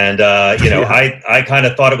Too, and I kind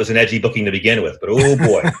of thought it was an edgy booking to begin with, but oh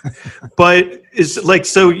boy. But is like,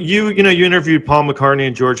 so you interviewed Paul McCartney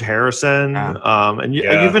and George Harrison, and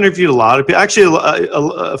you've interviewed a lot of people. Actually,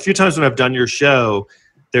 a few times when I've done your show,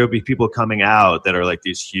 there will be people coming out that are like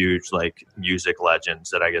these huge like music legends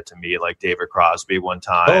that I get to meet, like David Crosby one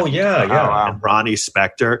time. Oh yeah. And Ronnie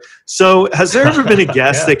Spector. So has there ever been a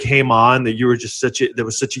guest that came on that you were just that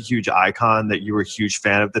was such a huge icon that you were a huge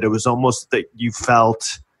fan of, that it was almost that you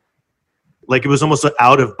felt like it was almost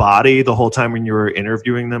out of body the whole time when you were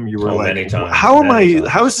interviewing them? You were like,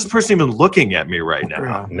 how is this person even looking at me right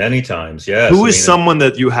now? Many times, yes. Who is someone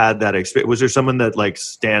that you had that experience? Was there someone that like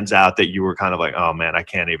stands out that you were kind of like, oh man, I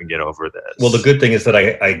can't even get over this? Well, the good thing is that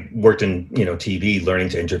I worked in TV, learning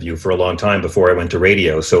to interview for a long time before I went to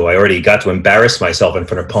radio. So I already got to embarrass myself in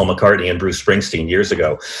front of Paul McCartney and Bruce Springsteen years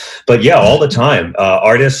ago. But yeah, all the time,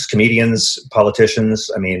 artists, comedians,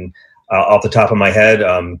 politicians. I mean, off the top of my head,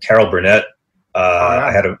 Carol Burnett.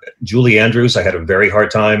 I had Julie Andrews. I had a very hard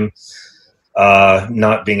time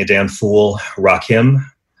not being a damn fool. Rakim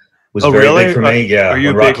was very big for me. Yeah, are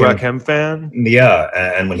you a big Rakim fan? Yeah,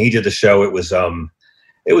 and when he did the show, it was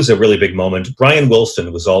a really big moment. Brian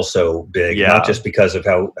Wilson was also big, not just because of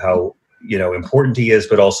how important he is,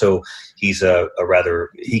 but also he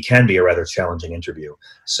can be a rather challenging interview.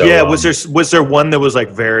 So yeah, was there one that was like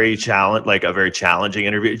a very challenging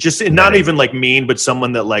interview? Just not even like mean, but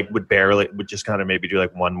someone that like would just kind of maybe do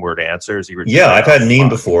like one word answers. I've had mean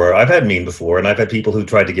before. And I've had people who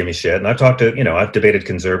tried to give me shit, and I've talked to I've debated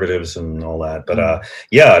conservatives and all that. But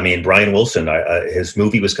I mean, Brian Wilson, his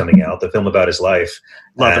movie was coming out, the film about his life,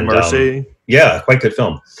 Love and Mercy. Quite good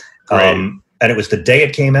film. And it was the day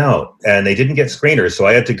it came out, and they didn't get screeners, so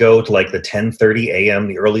I had to go to like the 10:30 a.m.,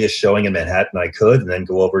 the earliest showing in Manhattan I could, and then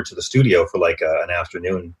go over to the studio for like an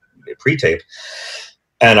afternoon pre-tape.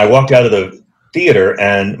 And I walked out of the theater,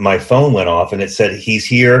 and my phone went off, and it said, "He's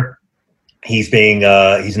here. He's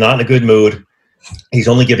not in a good mood. He's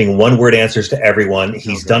only giving one-word answers to everyone.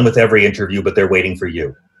 He's done with every interview, but they're waiting for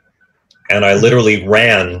you." And I literally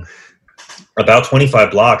ran about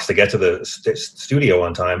 25 blocks to get to the studio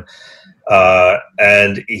on time.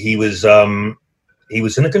 And he was in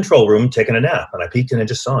the control room taking a nap, and I peeked in and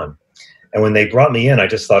just saw him. And when they brought me in, I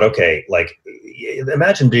just thought, okay, like,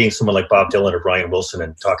 imagine being someone like Bob Dylan or Brian Wilson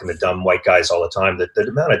and talking to dumb white guys all the time. The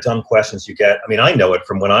amount of dumb questions you get. I mean, I know it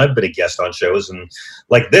from when I've been a guest on shows, and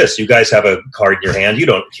like this, you guys have a card in your hand. You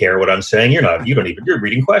don't care what I'm saying. You're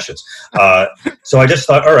reading questions. So I just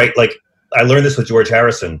thought, all right, like, I learned this with George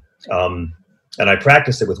Harrison. And I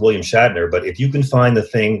practiced it with William Shatner, but if you can find the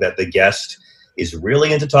thing that the guest is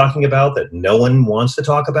really into talking about that no one wants to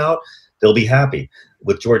talk about, they'll be happy.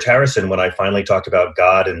 With George Harrison, when I finally talked about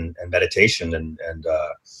God and meditation and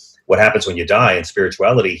what happens when you die and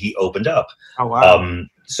spirituality, he opened up. Oh, wow.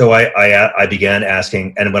 So I began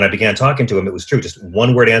asking, and when I began talking to him, it was true. Just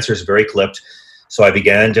one-word answers, very clipped. So I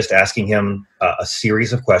began just asking him a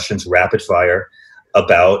series of questions, rapid fire,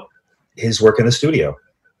 about his work in the studio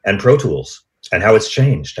and Pro Tools, and how it's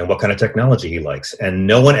changed and what kind of technology he likes. And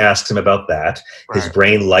no one asks him about that. Right. His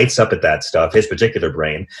brain lights up at that stuff, his particular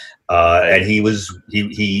brain. And he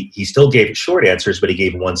still gave short answers, but he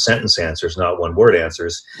gave one sentence answers, not one word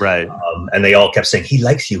answers. Right. And they all kept saying, he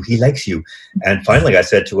likes you. And finally I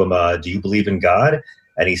said to him, do you believe in God?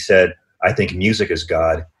 And he said, I think music is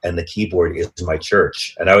God and the keyboard is my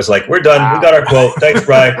church. And I was like, we're done. Wow. We got our quote. Thanks,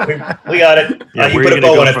 Brian. We got it. You put a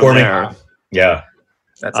bow on it for me. Yeah.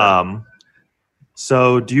 That's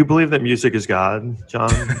So, do you believe that music is God,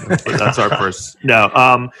 John? That's our first. No.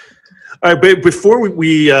 All right, but before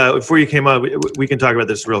before you came up, we can talk about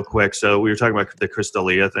this real quick. So, we were talking about the Chris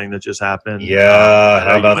D'Elia thing that just happened. Yeah,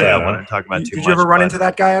 how about that? I don't want to talk about too much. Did you ever run into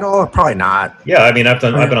that guy at all? Probably not. Yeah, I mean, I've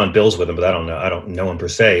been on bills with him, but I don't know him per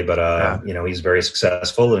se. But he's very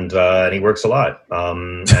successful and he works a lot.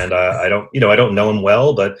 And I don't know him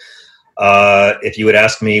well, but If you would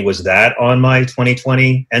ask me, was that on my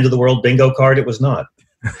 2020 end of the world bingo card? It was not.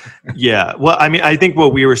 Yeah. Well, I mean, I think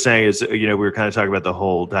what we were saying is, we were kind of talking about the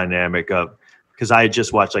whole dynamic of, because I had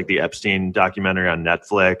just watched like the Epstein documentary on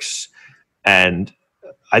Netflix, and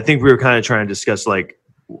I think we were kind of trying to discuss like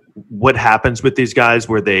what happens with these guys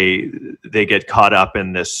where they get caught up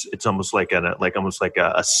in this. It's almost like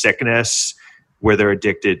a sickness where they're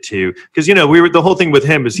addicted to, because the whole thing with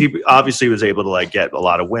him is he obviously was able to like get a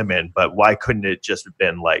lot of women, but why couldn't it just have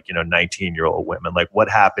been like 19-year-old women? Like what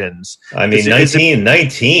happens? I mean,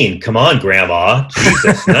 19, come on, grandma,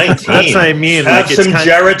 Jesus, 19. That's what I mean. Have some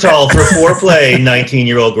Geritol for foreplay,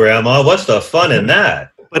 19-year-old grandma. What's the fun in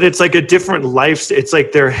that? But it's like a different life. It's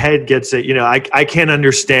like their head gets it. I can't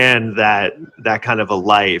understand that kind of a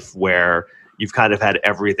life where you've kind of had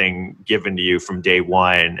everything given to you from day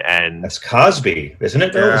one. And that's Cosby, isn't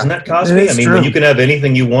it? Though? Yeah. Isn't that Cosby? I mean, true. When you can have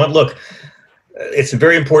anything you want. Look, it's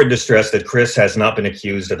very important to stress that Chris has not been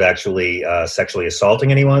accused of actually sexually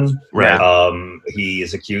assaulting anyone. Right. He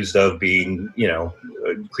is accused of being,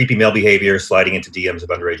 creepy male behavior, sliding into DMs of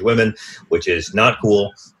underage women, which is not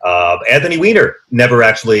cool. Anthony Weiner never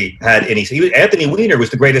actually had any. Anthony Weiner was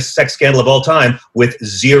the greatest sex scandal of all time with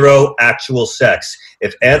zero actual sex.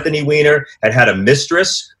 If Anthony Weiner had a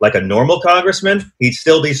mistress like a normal congressman, he'd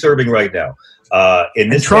still be serving right now. In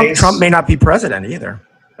this case, Trump may not be president either.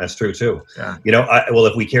 That's true too. Yeah. Well,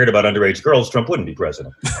 if we cared about underage girls, Trump wouldn't be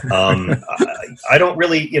president. I don't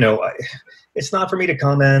really, it's not for me to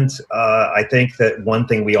comment. I think that one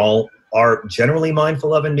thing we all are generally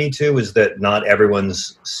mindful of in Me Too is that not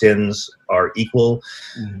everyone's sins are equal.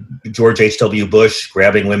 Mm-hmm. George H.W. Bush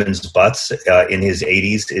grabbing women's butts in his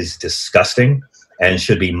 80s is disgusting and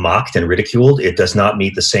should be mocked and ridiculed. It does not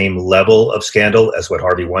meet the same level of scandal as what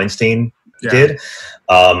Harvey Weinstein did.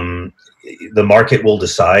 The market will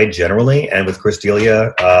decide generally, and with Chris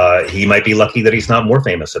D'Elia, he might be lucky that he's not more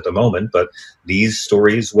famous at the moment, but these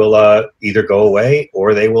stories will either go away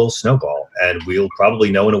or they will snowball, and we'll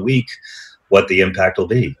probably know in a week what the impact will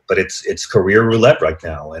be. But it's career roulette right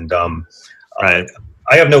now, and right.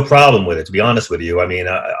 I have no problem with it, to be honest with you. I mean,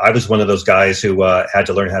 I was one of those guys who had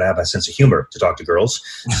to learn how to have a sense of humor to talk to girls.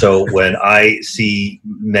 So when I see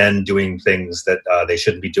men doing things that they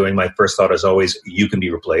shouldn't be doing, my first thought is always, you can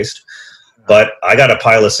be replaced. But I got a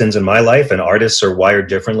pile of sins in my life, and artists are wired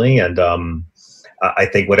differently. And I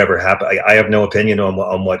think whatever happened, I have no opinion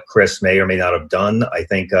on what Chris may or may not have done. I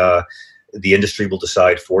think the industry will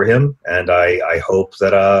decide for him, and I hope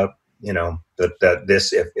that that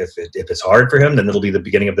this, if it's hard for him, then it'll be the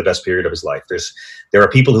beginning of the best period of his life. There are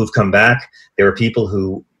people who've come back. There are people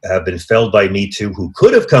who have been felled by Me Too who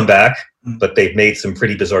could have come back, but they've made some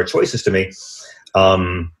pretty bizarre choices to me.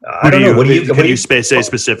 I don't know. Can you say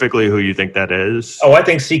specifically who you think that is? Oh, I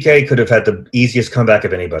think CK could have had the easiest comeback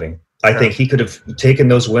of anybody. I think he could have taken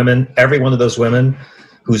those women, every one of those women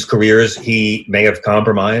whose careers he may have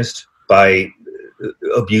compromised by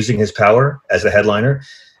abusing his power as a headliner,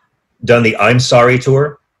 done the I'm Sorry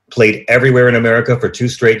tour, played everywhere in America for 2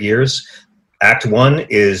 straight years. Act 1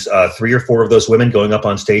 is 3 or 4 of those women going up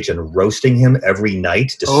on stage and roasting him every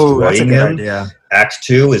night, destroying him. Idea. Act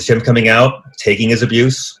 2 is him coming out, taking his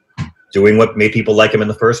abuse, doing what made people like him in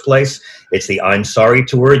the first place. It's the I'm Sorry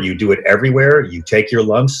tour. You do it everywhere. You take your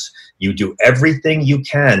lumps. You do everything you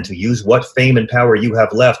can to use what fame and power you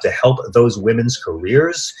have left to help those women's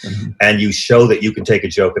careers. Mm-hmm. And you show that you can take a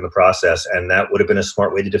joke in the process. And that would have been a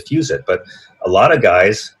smart way to diffuse it. But a lot of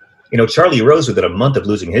guys, Charlie Rose, within a month of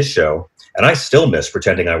losing his show, and I still miss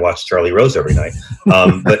pretending I watch Charlie Rose every night.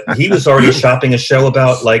 But he was already shopping a show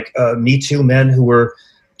about Me Too men who were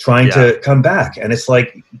trying to come back. And it's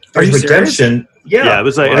like, there's redemption. Yeah, it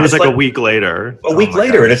was like a week later. A week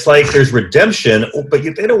later, and it's like there's redemption, but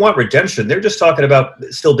they don't want redemption. They're just talking about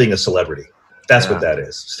still being a celebrity. That's what that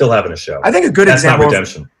is. Still having a show. I think a good example of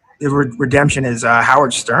redemption. Redemption is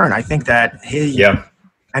Howard Stern. I think that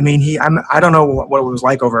I don't know what it was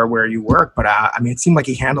like over where you work, but it seemed like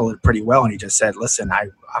he handled it pretty well, and he just said, "Listen,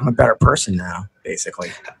 I'm a better person now." Basically,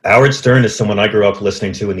 Howard Stern is someone I grew up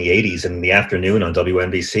listening to in the '80s, and in the afternoon on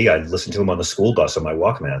WNBC, I'd listen to him on the school bus on my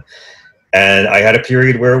Walkman. And I had a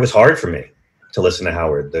period where it was hard for me to listen to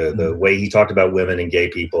Howard, the way he talked about women and gay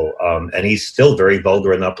people. And he's still very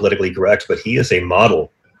vulgar and not politically correct, but he is a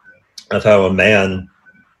model of how a man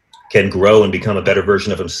can grow and become a better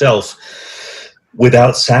version of himself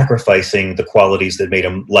without sacrificing the qualities that made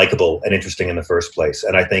him likable and interesting in the first place.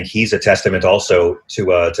 And I think he's a testament also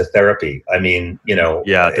to therapy. I mean,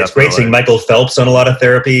 it's great seeing Michael Phelps on a lot of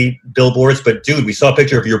therapy billboards, but dude, we saw a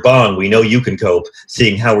picture of your bong. We know you can cope.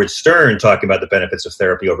 Seeing Howard Stern talking about the benefits of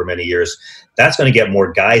therapy over many years, that's going to get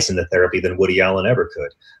more guys into therapy than Woody Allen ever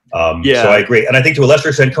could. So I agree. And I think to a lesser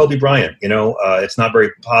extent, Kobe Bryant, it's not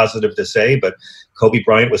very positive to say, but Kobe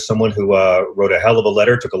Bryant was someone who wrote a hell of a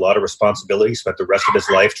letter, took a lot of responsibility, spent the rest of his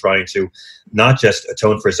life trying to not just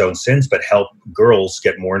atone for his own sins, but help girls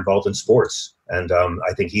get more involved in sports. And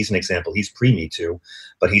I think he's an example. He's pre-Me Too,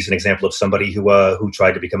 but he's an example of somebody who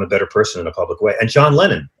tried to become a better person in a public way. And John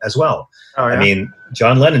Lennon as well. Oh, yeah. I mean,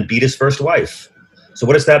 John Lennon beat his first wife. So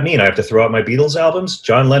what does that mean? I have to throw out my Beatles albums?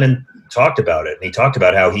 John Lennon talked about it. And he talked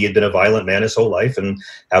about how he had been a violent man his whole life and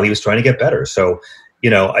how he was trying to get better. So,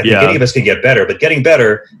 I think any of us can get better, but getting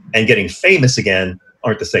better and getting famous again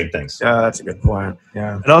aren't the same things. Yeah, that's a good point.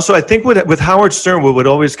 Yeah. And also, I think with Howard Stern, what would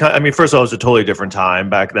always first of all, it was a totally different time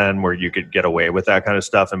back then where you could get away with that kind of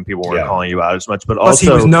stuff and people weren't calling you out as much. But plus, also,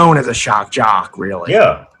 he was known as a shock jock, really.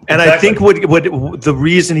 Yeah. And exactly. I think what the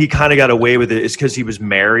reason he kind of got away with it is because he was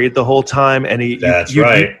married the whole time. And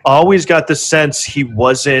you always got the sense he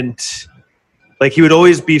wasn't, like, he would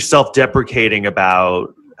always be self-deprecating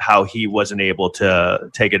about how he wasn't able to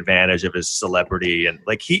take advantage of his celebrity, and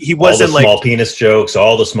like he wasn't all the small penis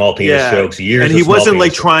jokes, years. And he wasn't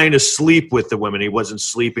like trying to saying with the women. He wasn't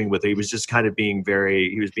sleeping with her. He was just kind of being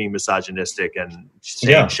misogynistic and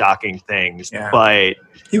saying shocking things. Yeah. But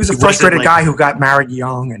he was a frustrated guy who got married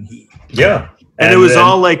young, and And it was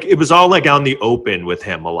all like on the open with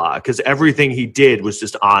him a lot because everything he did was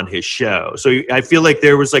just on his show. So I feel like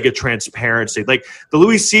there was like a transparency. Like the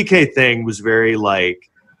Louis C.K. thing was very like,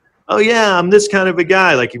 oh yeah, I'm this kind of a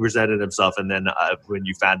guy. Like he presented himself, and then when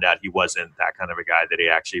you found out he wasn't that kind of a guy, that he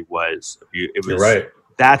actually was. You're right.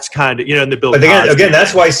 That's kind of in the Bill. But again,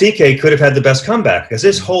 that's why CK could have had the best comeback because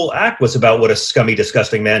his whole act was about what a scummy,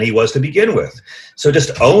 disgusting man he was to begin with. So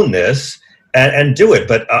just own this and do it.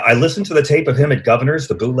 But I listened to the tape of him at Governors,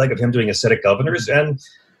 the bootleg of him doing a set at Governors, and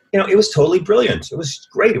it was totally brilliant. It was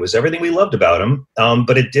great. It was everything we loved about him.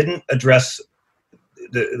 But it didn't address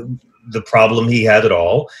the problem he had at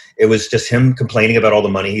all. It was just him complaining about all the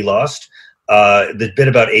money he lost. The bit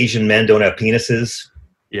about Asian men don't have penises.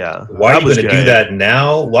 Yeah. Why are you going to do that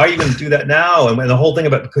now? Why are you going to do that now? And the whole thing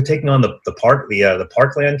about taking on the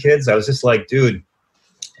Parkland kids, I was just like, dude,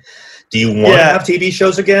 do you want to have TV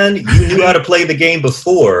shows again? You knew how to play the game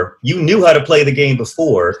before.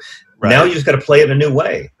 Right. Now you just got to play it in a new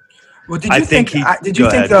way. Well, did you think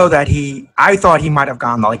though that I thought he might have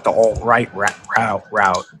gone like the alt-right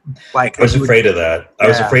route. Like I was afraid of that. I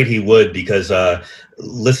was afraid he would because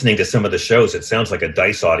listening to some of the shows, it sounds like a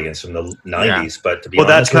Dice audience from the 90s. Yeah. But to be honest,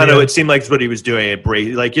 that's kind of, it seemed like what he was doing.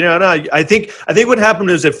 Like, I think what happened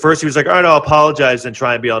was at first he was like, all right, I'll apologize and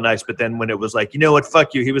try and be all nice. But then when it was like, you know what,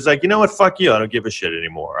 fuck you, he was like, you know what, fuck you, I don't give a shit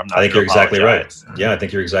anymore. I'm not. I think you're exactly right. Yeah, I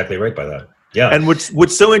think you're exactly right by that. Yeah. And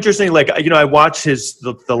what's so interesting, like, I watched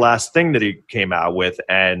the last thing that he came out with,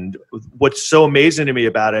 and what's so amazing to me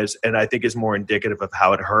about it is, and I think is more indicative of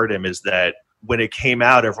how it hurt him, is that when it came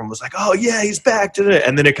out, everyone was like, oh yeah, he's back to it.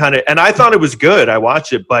 And then and I thought it was good. I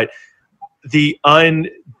watched it, but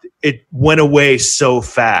it went away so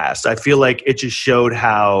fast. I feel like it just showed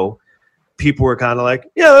how people were kind of like,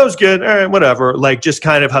 yeah, that was good. All right, whatever. Like just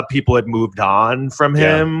kind of how people had moved on from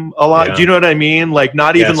him a lot. Yeah. Do you know what I mean? Like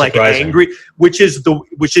not even like angry, which is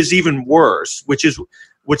even worse,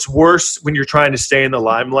 what's worse when you're trying to stay in the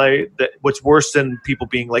limelight. What's worse than people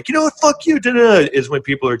being like, you know what, fuck you, is when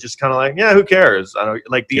people are just kind of like, yeah, who cares? I don't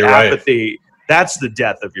like the You're apathy. Right. That's the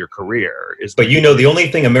death of your career. But the only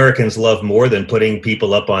thing Americans love more than putting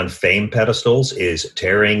people up on fame pedestals is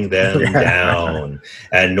tearing them down.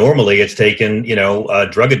 And normally it's taken,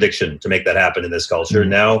 drug addiction to make that happen in this culture.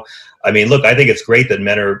 Mm-hmm. Now, I mean, look, I think it's great that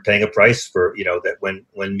men are paying a price for, that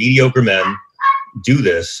when mediocre men do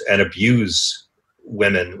this and abuse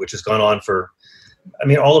women, which has gone on for,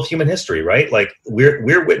 all of human history, right? Like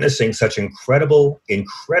we're witnessing such incredible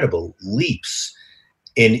leaps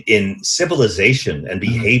in civilization and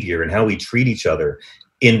behavior and how we treat each other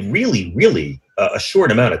in really, really a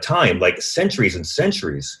short amount of time, like centuries and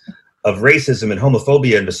centuries of racism and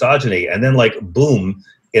homophobia and misogyny. And then like, boom,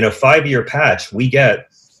 in a 5-year patch, we get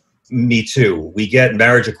Me Too, we get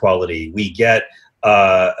marriage equality, we get,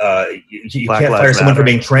 you can't fire someone for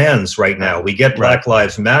being trans right now. We get Black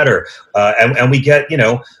Lives Matter, and we get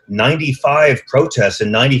 95 protests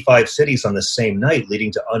in 95 cities on the same night,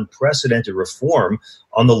 leading to unprecedented reform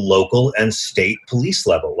on the local and state police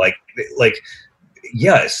level. Like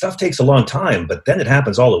stuff takes a long time, but then it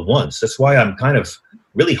happens all at once. That's why I'm kind of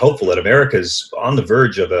really hopeful that America's on the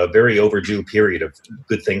verge of a very overdue period of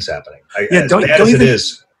good things happening. Don't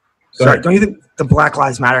you think the Black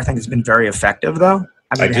Lives Matter thing has been very effective, though?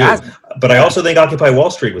 I do. But I also think Occupy Wall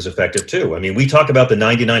Street was effective, too. I mean, we talk about the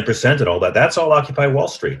 99% and all that. That's all Occupy Wall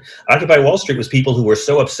Street. Occupy Wall Street was people who were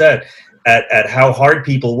so upset at how hard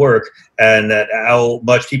people work and at how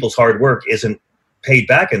much people's hard work isn't paid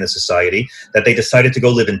back in the society, that they decided to go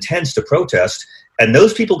live in tents to protest. And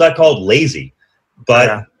those people got called lazy.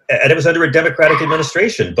 But and it was under a Democratic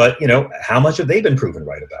administration. But, how much have they been proven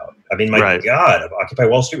right about? I mean, my God, Occupy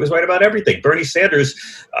Wall Street was right about everything. Bernie Sanders,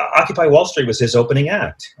 Occupy Wall Street was his opening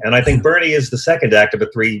act. And I think Bernie is the second act of a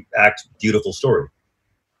 3-act beautiful story.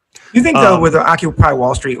 You think, though, with Occupy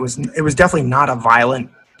Wall Street, it was definitely not a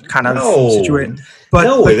violent kind of situation. But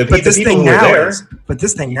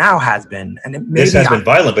this thing now has been, and this has been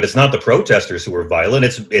violent. But it's not the protesters who are violent.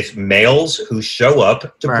 It's males who show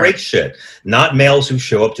up to break shit, not males who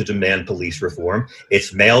show up to demand police reform.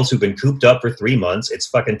 It's males who've been cooped up for 3 months. It's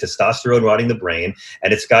fucking testosterone rotting the brain,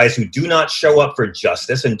 and it's guys who do not show up for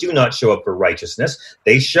justice and do not show up for righteousness.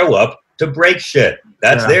 They show up to break shit.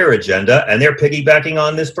 That's their agenda, and they're piggybacking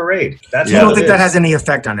on this parade. You don't think that has any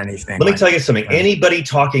effect on anything? Let me tell you something. Anybody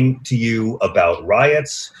talking to you about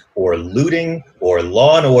riots or looting or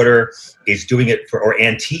law and order is doing it or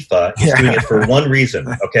Antifa is doing it for one reason,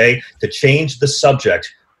 okay? To change the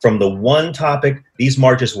subject from the one topic these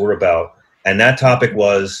marches were about, and that topic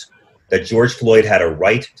was that George Floyd had a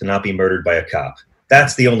right to not be murdered by a cop.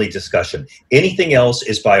 That's the only discussion. Anything else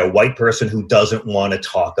is by a white person who doesn't want to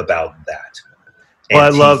talk about that. Well, I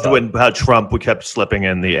loved how Trump kept slipping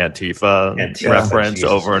in the Antifa reference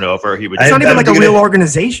over and over. It's not even like a real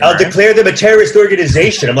organization. I'll declare them a terrorist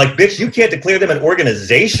organization. I'm like, bitch, you can't declare them an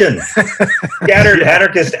organization. Scattered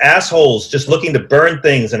anarchist assholes just looking to burn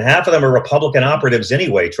things, and half of them are Republican operatives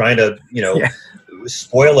anyway, trying to,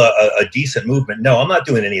 spoil a decent movement. No, I'm not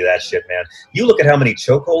doing any of that shit, man. You look at how many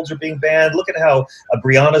chokeholds are being banned. Look at how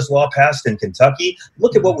Breonna's law passed in Kentucky.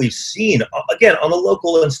 Look at what we've seen, again, on the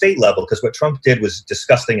local and state level, because what Trump did was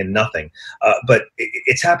disgusting and nothing. But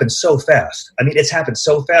it's happened so fast. I mean, it's happened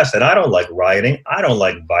so fast, and I don't like rioting. I don't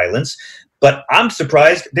like violence. But I'm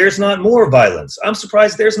surprised there's not more violence. I'm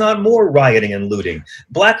surprised there's not more rioting and looting.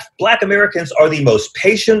 Black Americans are the most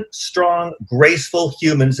patient, strong, graceful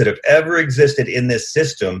humans that have ever existed in this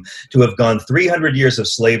system, to have gone 300 years of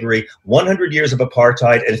slavery, 100 years of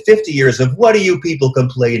apartheid, and 50 years of what are you people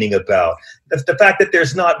complaining about? The fact that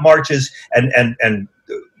there's not marches and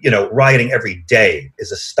rioting every day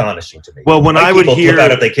is astonishing to me. Well, when I would hear about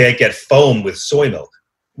it, they can't get foam with soy milk.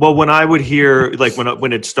 Well, when I would hear, like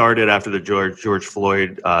when it started after the George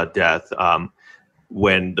Floyd death,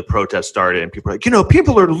 when the protest started, and people were like,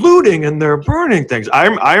 people are looting and they're burning things.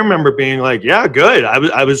 I remember being like, yeah, good.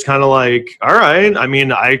 I was kind of like, all right. I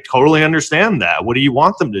mean, I totally understand that. What do you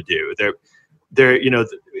want them to do? They're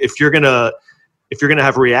if you're gonna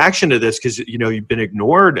have a reaction to this because you've been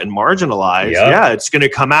ignored and marginalized, it's gonna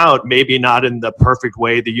come out maybe not in the perfect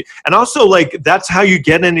way and also like that's how you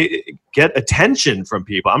get attention from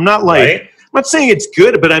people. I'm not like I'm not saying it's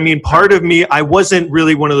good, but I mean, part of me, I wasn't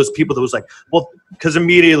really one of those people that was like, well, because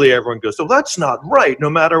immediately everyone goes, so that's not right, no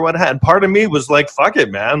matter what. And part of me was like, fuck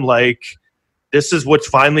it, man, like. This is what's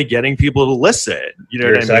finally getting people to listen.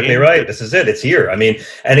 You're exactly right. This is it. It's here. I mean,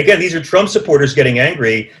 and again, these are Trump supporters getting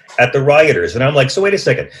angry at the rioters. And I'm like, so wait a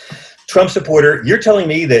second. Trump supporter, you're telling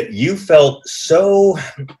me that you felt so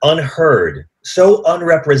unheard, so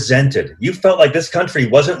unrepresented. You felt like this country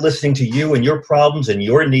wasn't listening to you and your problems and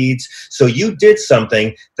your needs. So you did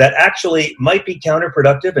something that actually might be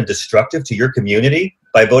counterproductive and destructive to your community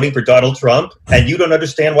by voting for Donald Trump, and you don't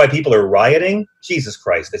understand why people are rioting? Jesus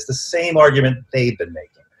Christ, it's the same argument they've been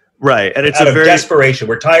making. Right, and it's out of desperation.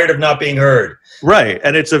 We're tired of not being heard. Right,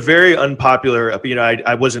 and it's a very unpopular.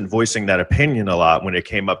 I wasn't voicing that opinion a lot when it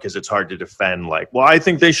came up because it's hard to defend. Like, well, I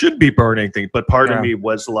think they should be burning things, but part of me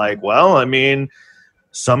was like, well, I mean,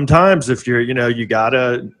 sometimes if you're, you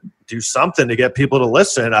gotta do something to get people to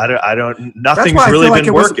listen. Nothing's really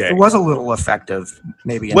been working. It was a little effective,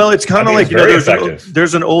 maybe. Well, it's kind of like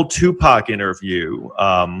there's an old Tupac interview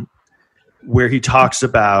where he talks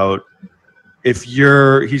about.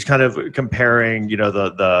 He's kind of comparing,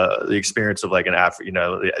 the experience of like an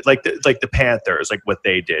like the Panthers, like what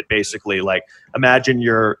they did. Basically, like imagine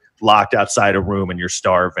you're locked outside a room and you're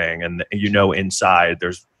starving, and inside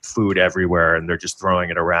there's food everywhere, and they're just throwing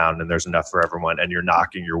it around, and there's enough for everyone, and you're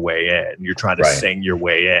knocking your way in. You're trying to sing your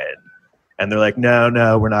way in, and they're like,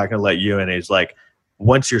 no, we're not going to let you in. And he's like,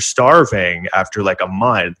 once you're starving after like a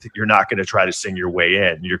month, you're not going to try to sing your way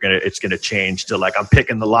in. It's going to change to like, I'm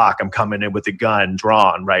picking the lock. I'm coming in with a gun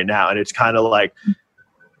drawn right now. And it's kind of like,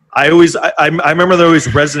 I remember that always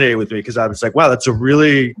resonated with me because I was like, wow, that's a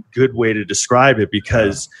really good way to describe it,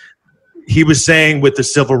 because he was saying with the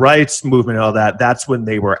civil rights movement and all that, that's when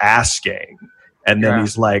they were asking. And then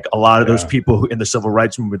he's like, a lot of those people who in the civil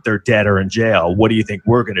rights movement, they're dead or in jail. What do you think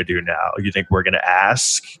we're going to do now? You think we're going to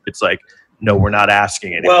ask? It's like, no, we're not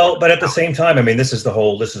asking anymore. Well, but at the same time, I mean, this is the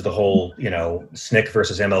whole, SNCC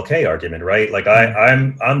versus MLK argument, right? Like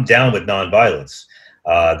I'm down with nonviolence.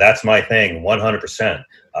 That's my thing, 100%.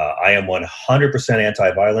 I am 100%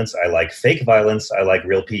 anti-violence. I like fake violence. I like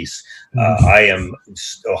real peace. I am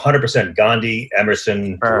 100% Gandhi,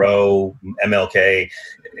 Emerson, Thoreau, MLK.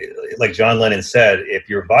 Like John Lennon said, if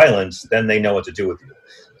you're violent, then they know what to do with you.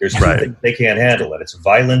 There's something they can't handle it. It's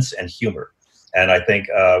violence and humor. And I think,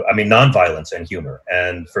 nonviolence and humor.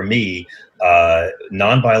 And for me,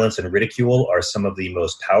 nonviolence and ridicule are some of the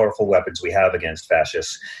most powerful weapons we have against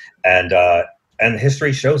fascists. And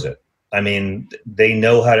history shows it. I mean, they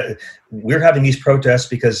know how to. We're having these protests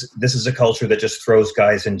because this is a culture that just throws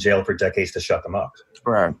guys in jail for decades to shut them up.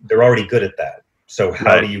 Right. They're already good at that. So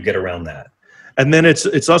how do you get around that? And then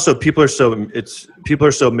it's also people are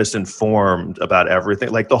so misinformed about everything.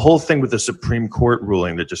 Like the whole thing with the Supreme Court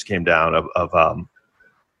ruling that just came down of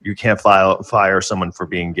you can't fire someone for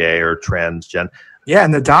being gay or transgender. Yeah,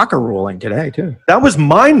 and the DACA ruling today too. That was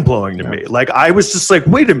mind blowing to me. Like I was just like,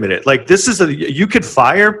 wait a minute. Like this is you could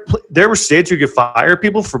fire. There were states you could fire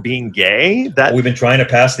people for being gay. We've been trying to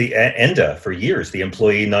pass the ENDA for years, the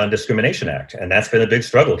Employee Non-Discrimination Act, and that's been a big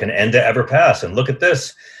struggle. Can ENDA ever pass? And look at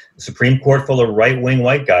this. The Supreme Court full of right-wing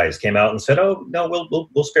white guys came out and said, "Oh no,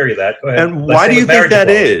 we'll spare you that. Go ahead." And why do you think that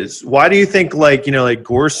is? Why do you think like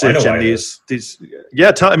Gorsuch and these?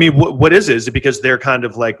 Yeah, I mean, what is it? Is it because they're kind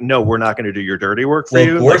of like, no, we're not going to do your dirty work for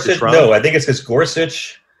you? Gorsuch, no, I think it's because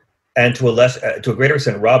Gorsuch, and to a greater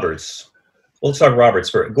extent, Roberts. Well, let's talk Roberts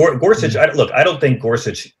first. Gorsuch. I don't think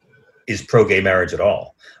Gorsuch is pro-gay marriage at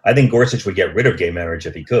all. I think Gorsuch would get rid of gay marriage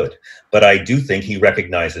if he could. But I do think he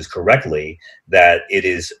recognizes correctly that it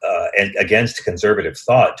is against conservative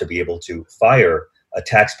thought to be able to fire a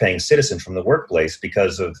tax-paying citizen from the workplace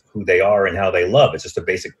because of who they are and how they love. It's just a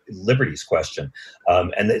basic liberties question.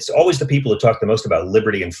 And it's always the people who talk the most about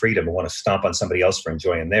liberty and freedom who want to stomp on somebody else for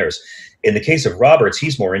enjoying theirs. In the case of Roberts,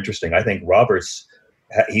 he's more interesting. I think Roberts,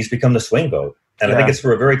 he's become the swing vote. And I think it's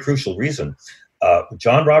for a very crucial reason.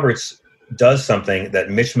 John Roberts does something that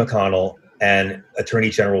Mitch McConnell and Attorney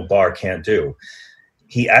General Barr can't do.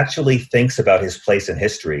 He actually thinks about his place in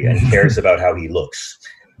history and cares about how he looks.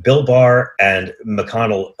 Bill Barr and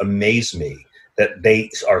McConnell amaze me that they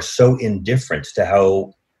are so indifferent to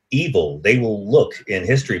how evil they will look in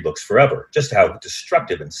history books forever, just how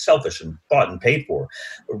destructive and selfish and bought and paid for.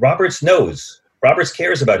 Roberts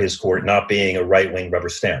cares about his court not being a right-wing rubber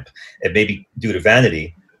stamp. It may be due to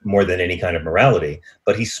vanity more than any kind of morality,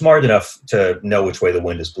 but he's smart enough to know which way the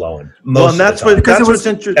wind is blowing. That's what's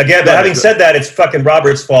interesting. Again, but having said that, it's fucking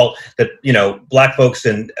Roberts' fault that black folks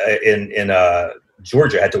in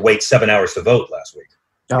Georgia had to wait 7 hours to vote last week.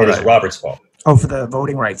 It is Roberts' fault. Oh, for the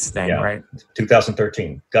voting rights thing, right?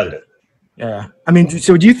 2013, gutted it. Yeah, I mean,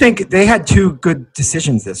 so do you think they had two good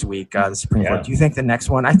decisions this week, the Supreme Court? Do you think the next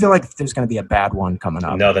one? I feel like there's going to be a bad one coming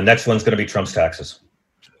up. No, the next one's going to be Trump's taxes.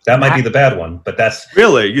 That might be the bad one, but that's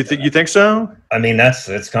really you think so? I mean,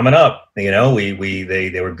 it's coming up. They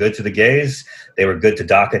were good to the gays. They were good to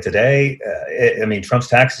DACA today. Trump's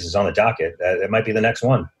taxes is on the docket. It might be the next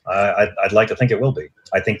one. I'd like to think it will be.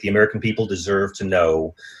 I think the American people deserve to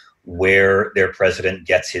know where their president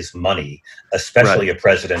gets his money, especially a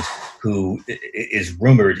president who is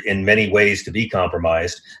rumored in many ways to be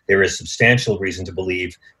compromised. There is substantial reason to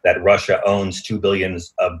believe that Russia owns $2 billion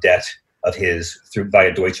of debt of his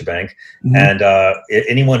via Deutsche Bank. Mm-hmm. And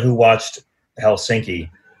anyone who watched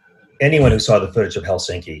Helsinki, anyone who saw the footage of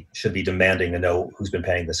Helsinki should be demanding to know who's been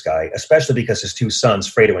paying this guy, especially because his two sons,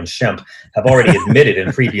 Fredo and Shemp, have already admitted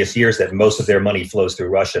in previous years that most of their money flows through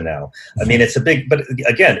Russia now. I mean, it's a big, but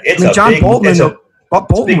again,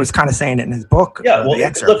 Bolton was kind of saying it in his book. Yeah,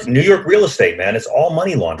 look, New York real estate, man, it's all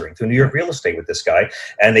money laundering through New York real estate with this guy.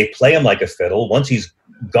 And they play him like a fiddle. Once he's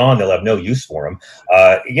gone, they'll have no use for him.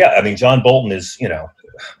 John Bolton is,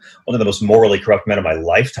 one of the most morally corrupt men of my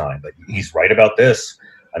lifetime, but he's right about this.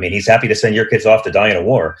 I mean, he's happy to send your kids off to die in a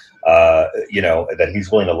war, that he's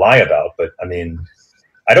willing to lie about. But I mean,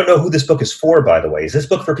 I don't know who this book is for, by the way. Is this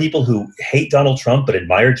book for people who hate Donald Trump but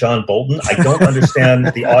admire John Bolton? I don't understand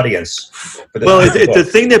the audience. The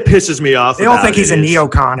thing that pisses me off, they all think he's a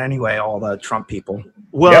neocon anyway, all the Trump people.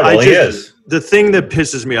 He is. The thing that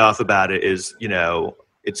pisses me off about it is,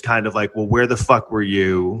 it's kind of like, well, where the fuck were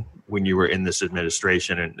you when you were in this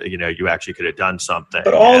administration and, you actually could have done something.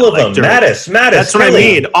 But all of them, Mattis. That's Kelly. What I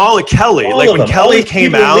mean. All of Kelly. All like when Kelly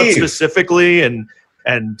came out specifically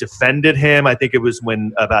and defended him, I think it was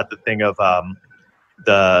about the thing of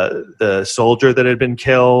the soldier that had been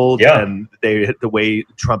killed, Yeah. and the way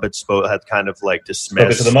Trump had kind of like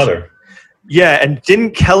dismissed Spoke to the mother. Yeah, and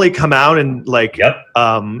didn't Kelly come out and like Yep.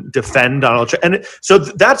 defend Donald Trump? And so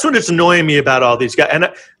that's what it's annoying me about all these guys.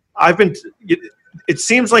 And I've been. It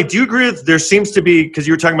seems like. Do you agree with? There seems to be, because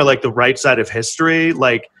you were talking about like the right side of history.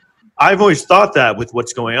 Like I've always thought that with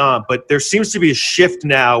what's going on, but there seems to be a shift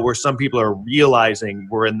now where some people are realizing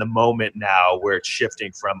we're in the moment now where it's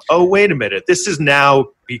shifting from, oh, wait a minute, this is now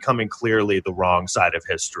becoming clearly the wrong side of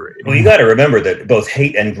history. Well, you got to remember that both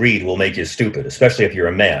hate and greed will make you stupid, especially if you're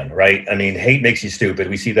a man, right? I mean, hate makes you stupid.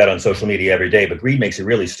 We see that on social media every day, but greed makes you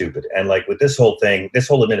really stupid. And like with this whole thing, this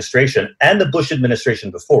whole administration and the Bush administration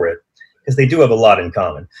before it, because they do have a lot in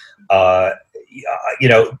common. You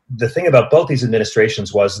know, the thing about both these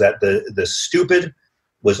administrations was that the stupid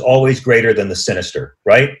was always greater than the sinister,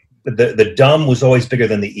 right? The dumb was always bigger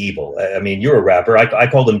than the evil. I mean, you're a rapper. I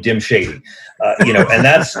call them dim shady, you know, and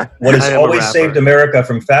that's what has always saved America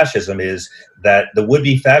from fascism, is that the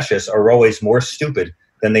would-be fascists are always more stupid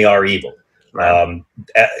than they are evil. Right.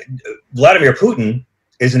 Vladimir Putin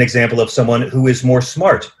is an example of someone who is more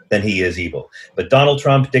smart than he is evil. But Donald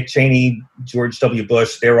Trump, Dick Cheney, George W.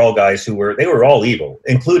 Bush, they were all guys who were all evil,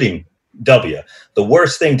 including W. The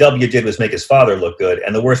worst thing W did was make his father look good,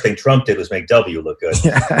 and the worst thing Trump did was make W look good.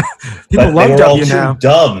 Yeah. But they were all too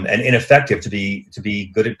dumb and ineffective to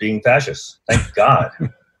be good at being fascists. Thank God.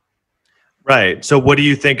 Right. So what do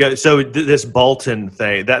you think? This Bolton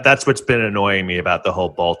thing, that's what's been annoying me about the whole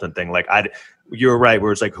Bolton thing. Like, you're right,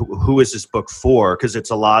 where it's like, who is this book for? Because it's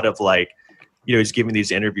a lot of like, you know, he's giving these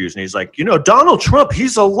interviews and he's like, you know, Donald Trump,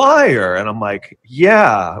 he's a liar. And I'm like,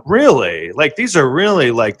 yeah, really? Like, these are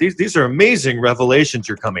really like, these are amazing revelations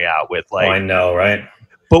you're coming out with. Like, I know, right?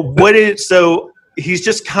 But so he's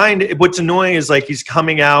just what's annoying is like, he's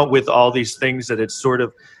coming out with all these things that it's sort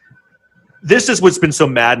of, this is what's been so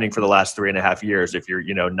maddening for the last 3.5 years. If you're,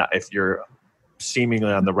 you know, if you're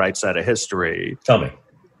seemingly on the right side of history. Tell me.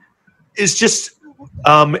 It's just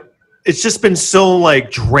been so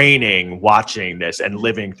like draining watching this and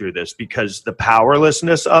living through this, because the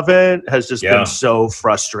powerlessness of it has just been so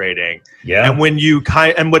frustrating. Yeah. And when you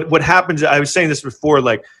what happens, I was saying this before,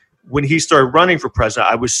 like when he started running for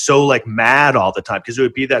president, I was so like mad all the time, because it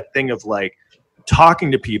would be that thing of like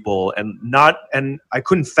talking to people and I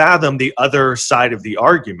couldn't fathom the other side of the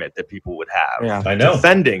argument that people would have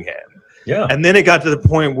defending him. Yeah. And then it got to the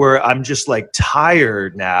point where I'm just like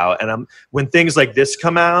tired now. And when things like this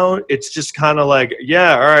come out, it's just kind of like,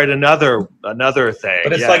 yeah, all right, another thing.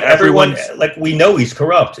 But it's like everyone, like, we know he's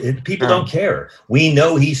corrupt. People don't care. We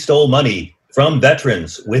know he stole money from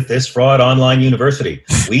veterans with this fraud online university.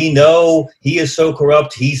 We know he is so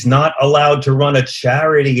corrupt, he's not allowed to run a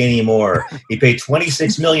charity anymore. He paid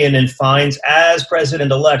 $26 million in fines as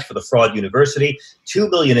president-elect for the fraud university, $2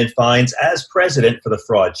 million in fines as president for the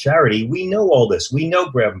fraud charity. We know all this. We know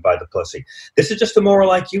grab him by the pussy. This is just a moral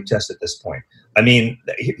IQ test at this point. I mean,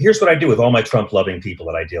 here's what I do with all my Trump-loving people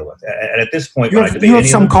that I deal with. And at this point, you have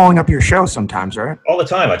some calling up your show sometimes, right? All the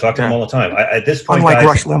time. I talk to them all the time. At this point, unlike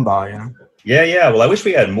Rush Limbaugh, you know. Yeah. Well, I wish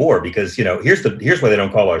we had more, because, you know, here's why they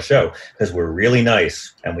don't call our show, because we're really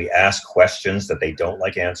nice and we ask questions that they don't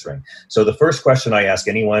like answering. So the first question I ask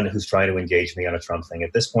anyone who's trying to engage me on a Trump thing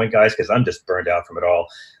at this point, guys, because I'm just burned out from it all,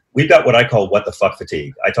 we've got what I call what the fuck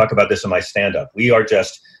fatigue. I talk about this in my stand-up. We are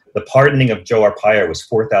just, the pardoning of Joe Arpaio was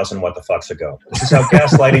 4,000 what the fucks ago. This is how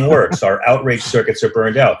gaslighting works. Our outrage circuits are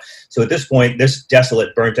burned out. So at this point, this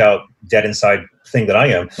desolate, burnt out, dead inside thing that I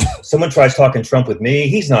am, someone tries talking Trump with me,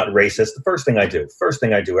 he's not racist. The first thing I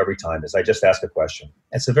do every time is I just ask a question.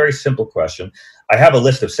 It's a very simple question. I have a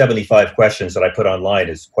list of 75 questions that I put online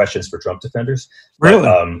as questions for Trump defenders. Really?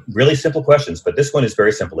 But, really simple questions, but this one is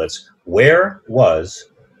very simple. It's, where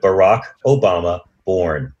was Barack Obama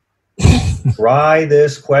born? Try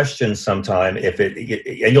this question sometime,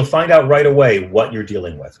 and you'll find out right away what you're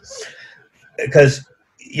dealing with. Because,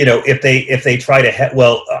 you know, if they try to,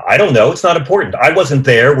 well, I don't know, it's not important. I wasn't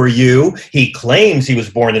there. Were you? He claims he was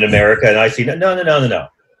born in America, and I see no.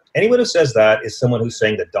 Anyone who says that is someone who's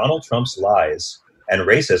saying that Donald Trump's lies and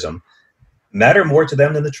racism matter more to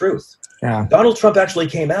them than the truth. Yeah. Donald Trump actually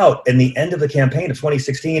came out in the end of the campaign of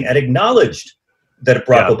 2016 and acknowledged that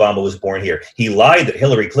Barack Obama was born here. He lied that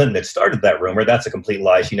Hillary Clinton had started that rumor. That's a complete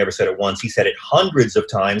lie. She never said it once. He said it hundreds of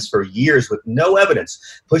times for years with no evidence.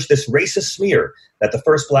 Pushed this racist smear that the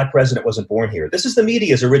first black president wasn't born here. This is the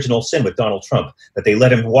media's original sin with Donald Trump, that they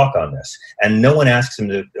let him walk on this. And no one asks him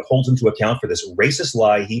to hold him to account for this racist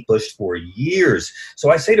lie he pushed for years.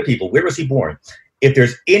 So I say to people, where was he born? If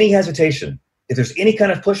there's any hesitation, if there's any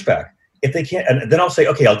kind of pushback, if they can't, and then I'll say,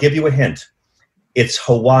 okay, I'll give you a hint. It's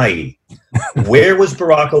Hawaii. Where was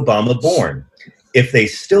Barack Obama born? If they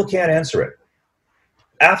still can't answer it,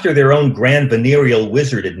 after their own grand venereal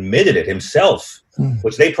wizard admitted it himself,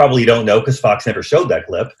 which they probably don't know because Fox never showed that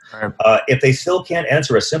clip, if they still can't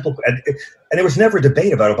answer a simple, and there was never a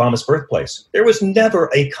debate about Obama's birthplace. There was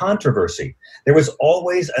never a controversy. There was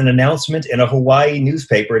always an announcement in a Hawaii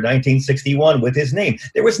newspaper in 1961 with his name.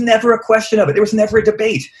 There was never a question of it. There was never a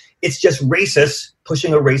debate. It's just racists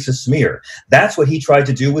pushing a racist smear. That's what he tried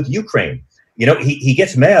to do with Ukraine. You know, he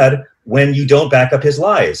gets mad when you don't back up his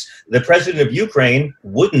lies. The president of Ukraine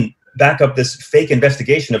wouldn't back up this fake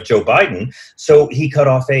investigation of Joe Biden, so he cut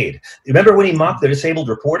off aid. Remember when he mocked the disabled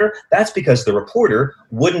reporter? That's because the reporter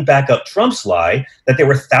wouldn't back up Trump's lie that there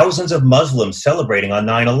were thousands of Muslims celebrating on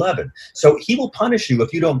 9/11. So he will punish you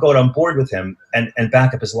if you don't go on board with him and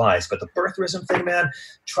back up his lies. But the birtherism thing, man,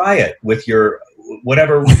 try it with your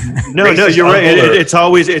whatever. No, you're right. It's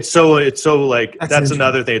so like that's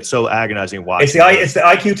another thing. It's so agonizing watching. It's the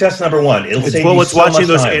IQ test number one. It's watching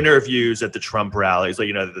those interviews at the Trump rallies, like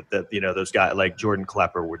those guys like Jordan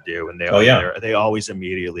Klepper would do, and they always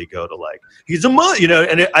immediately go to like he's a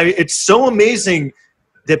and it's so amazing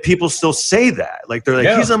that people still say that. Like they're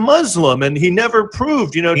like he's a Muslim and he never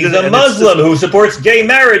proved, he's a Muslim who supports gay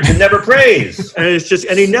marriage and never prays. And it's just,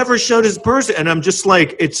 and he never showed his person. And I'm just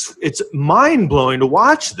like, it's mind blowing to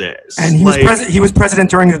watch this. And he was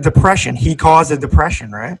president during the Depression. He caused the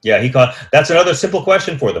Depression, right? Yeah, that's another simple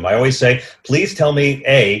question for them. I always say, please tell me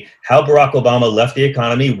how Barack Obama left the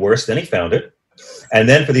economy worse than he found it. And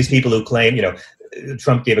then for these people who claim,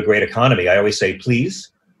 Trump gave a great economy, I always say,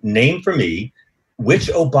 please name for me which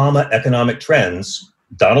Obama economic trends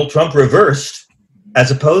Donald Trump reversed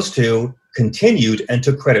as opposed to continued and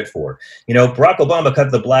took credit for. Barack Obama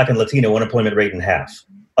cut the Black and Latino unemployment rate in half.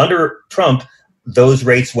 Under Trump, those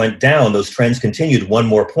rates went down. Those trends continued 1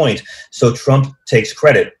 more point. So Trump takes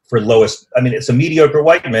credit for lowest. I mean, it's a mediocre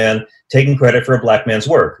white man taking credit for a black man's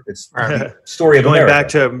work. It's the story of America. Going back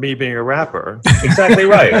to me being a rapper. Exactly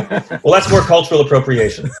right. Well, that's more cultural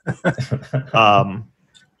appropriation.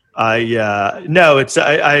 In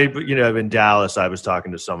Dallas, I was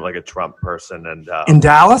talking to someone like a Trump person, and in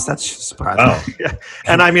Dallas, that's surprising. Oh. Yeah.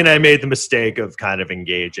 And I made the mistake of kind of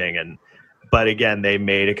engaging, but again, they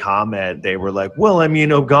made a comment. They were like, "Well,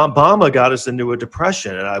 Obama got us into a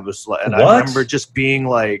depression," and I was like, and I remember just being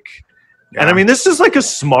like, and this is like a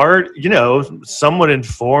smart, somewhat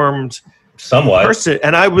informed. Somewhat. Person,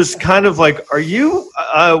 and I was kind of like, "Are you?"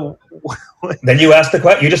 Then you ask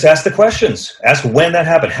you just ask the questions. Ask when that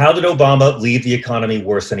happened. How did Obama leave the economy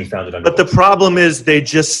worse than he found it under? But the problem is they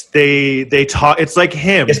talk. It's like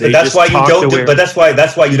him. Yes, but that's why you don't. But that's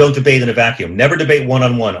why you don't debate in a vacuum. Never debate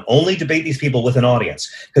one-on-one. Only debate these people with an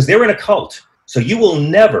audience because they're in a cult. So you will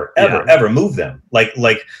never, ever move them. Like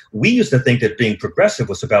we used to think that being progressive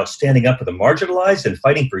was about standing up for the marginalized and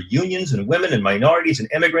fighting for unions and women and minorities and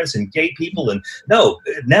immigrants and gay people. And no,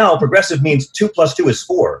 now progressive means 2 + 2 is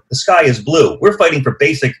 4. The sky is blue. We're fighting for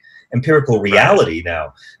basic empirical reality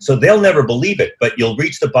now. So they'll never believe it, but you'll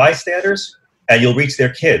reach the bystanders and you'll reach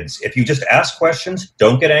their kids. If you just ask questions,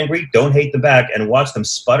 don't get angry, don't hate them back, and watch them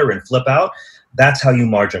sputter and flip out, that's how you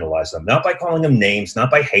marginalize them. Not by calling them names, not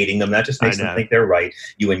by hating them. That just makes them think they're right.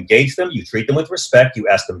 You engage them, you treat them with respect, you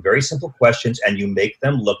ask them very simple questions, and you make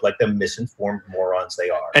them look like the misinformed morons they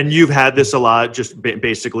are. And you've had this a lot, just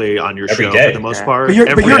basically on your Every show day. for the most part. But you're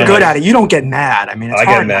good at it. You don't get mad. I mean, it's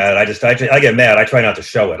hard. Get mad. I get mad. I try not to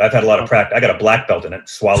show it. I've had a lot of practice. I got a black belt in it,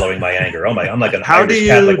 swallowing my anger. I'm like an Irish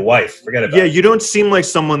Catholic wife. Forget about it. Yeah, you don't seem like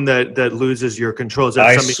someone that loses your control.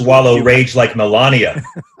 I swallow rage like Melania.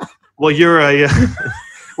 Well, you're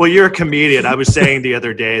a comedian. I was saying the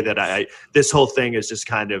other day that this whole thing is just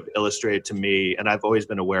kind of illustrated to me, and I've always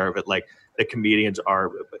been aware of it. Like the comedians are,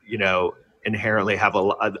 inherently have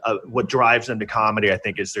what drives them to comedy. I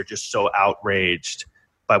think is they're just so outraged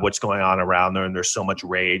by what's going on around them, and there's so much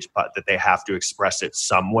rage, but that they have to express it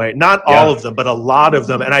some way. Not all of them, but a lot of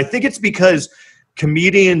them. And I think it's because to be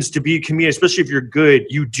a comedian, especially if you're good,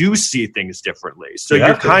 you do see things differently. So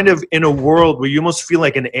you're kind of in a world where you almost feel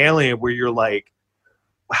like an alien, where you're like,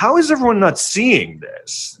 how is everyone not seeing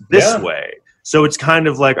this way? So it's kind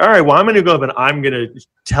of like, all right, well, I'm going to go up and I'm going to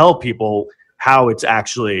tell people what's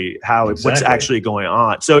actually going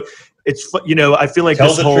on. So it's, I feel like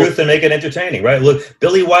tell the truth and make it entertaining, right? Look,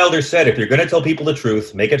 Billy Wilder said, if you're going to tell people the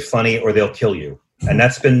truth, make it funny or they'll kill you. And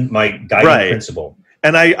that's been my guiding principle.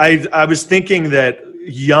 And I was thinking that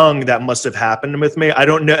young, that must have happened with me. I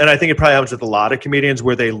don't know. And I think it probably happens with a lot of comedians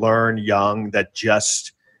where they learn young that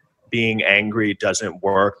just being angry doesn't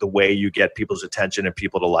work. The way you get people's attention and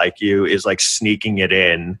people to like you is like sneaking it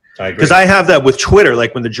in. Because I have that with Twitter.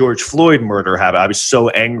 Like when the George Floyd murder happened, I was so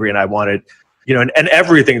angry and I wanted, you know, and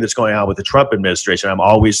everything that's going on with the Trump administration, I'm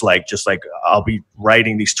always like, just like, I'll be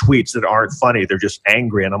writing these tweets that aren't funny. They're just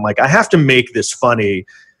angry. And I'm like, I have to make this funny.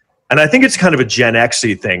 And I think it's kind of a Gen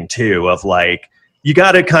X-y thing too, of like, you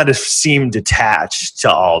got to kind of seem detached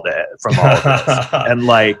to all that from all this, and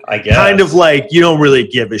like, kind of like you don't really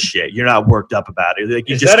give a shit. You're not worked up about it. Like,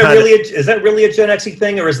 is that really a Gen X-y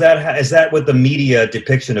thing, or is that what the media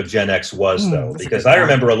depiction of Gen X was though? Because I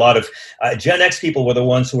remember a lot of Gen X people were the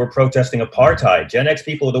ones who were protesting apartheid. Gen X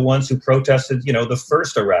people were the ones who protested, you know, the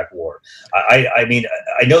first Iraq War. I mean,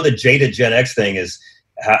 I know the jaded Gen X thing is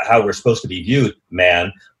how we're supposed to be viewed,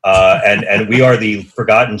 man. And we are the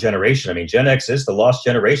forgotten generation. I mean, Gen X is the lost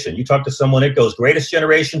generation. You talk to someone, it goes greatest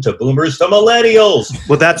generation to boomers to millennials.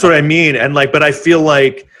 Well, that's what I mean. And like, but I feel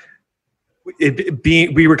like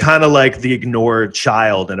we were kind of like the ignored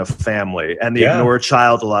child in a family, and the ignored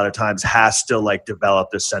child a lot of times has to like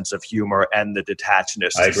develop this sense of humor and the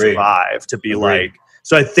detachedness to survive, to be like,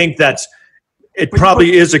 so I think it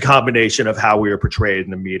probably is a combination of how we were portrayed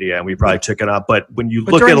in the media, and we probably took it up. But when you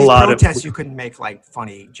look at a lot of protests, you couldn't make like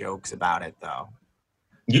funny jokes about it, though.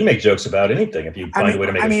 You can make jokes about anything if you find a way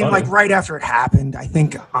to make it funny. Like right after it happened, I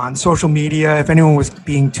think on social media, if anyone was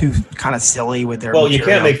being too kind of silly with their material, you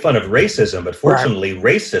can't make fun of racism, but fortunately,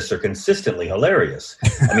 racists are consistently hilarious.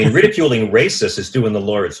 I mean, ridiculing racists is doing the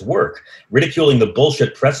Lord's work. Ridiculing the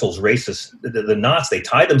bullshit pretzels racists, the knots they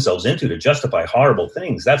tie themselves into to justify horrible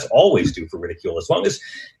things, that's always due for ridicule. As long as,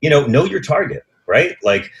 you know your target. Right?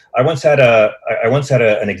 Like I once had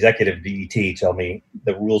an executive BET tell me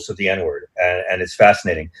the rules of the N-word, and it's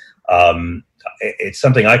fascinating. It's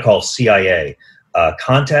something I call CIA: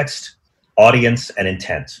 context, audience, and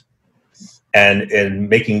intent. And in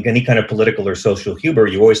making any kind of political or social humor,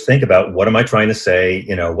 you always think about, what am I trying to say?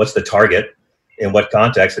 You know, what's the target, in what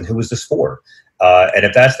context, and who is this for? And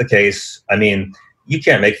if that's the case, I mean, you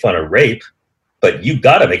can't make fun of rape, but you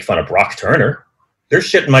got to make fun of Brock Turner. There's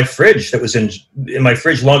shit in my fridge that was in my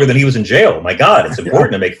fridge longer than he was in jail. My God, it's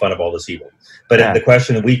important to make fun of all this evil. But the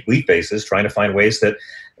question we face is trying to find ways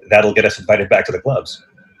that'll get us invited back to the clubs.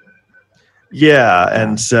 Yeah,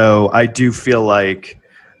 and so I do feel like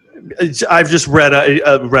I've just read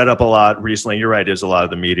up a lot recently. You're right, there's a lot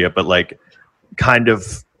of the media, but like kind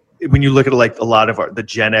of when you look at like a lot of the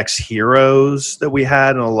Gen X heroes that we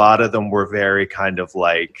had, and a lot of them were very kind of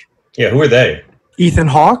like, who are they? Ethan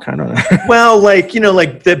Hawke? I don't know. Well, like, you know,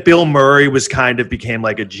 like that Bill Murray became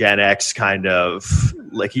like a Gen X kind of,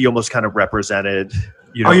 like he almost kind of represented,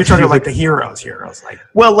 you know. Oh, you're talking about like the heroes like.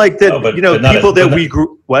 Well, like the, people that we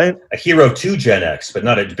grew, what? A hero to Gen X, but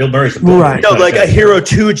not a, Bill Murray's a right. No, like a hero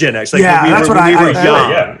to Gen X. Like that's what I were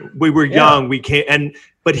young. We were young, we came,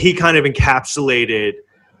 but he kind of encapsulated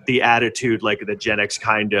the attitude like the Gen X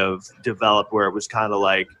kind of developed, where it was kind of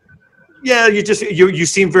like, yeah, you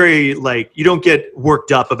seem very like, you don't get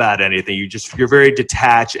worked up about anything. You're very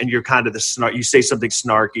detached, and you're kind of you say something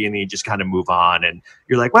snarky and then you just kind of move on, and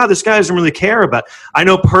you're like, wow, this guy doesn't really care about. I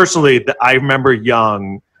know personally that I remember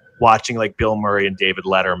young watching like Bill Murray and David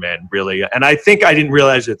Letterman really, and I think I didn't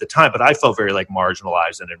realize it at the time, but I felt very like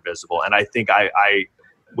marginalized and invisible, and I think I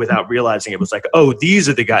without realizing it was like, oh, these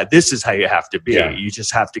are the guys, this is how you have to be. Yeah. You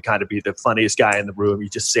just have to kind of be the funniest guy in the room. You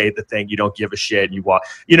just say the thing, you don't give a shit, and you walk,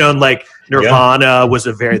 you know, and like Nirvana was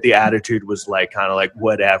the attitude was like kind of like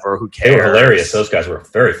whatever, who cares? They were hilarious. Those guys were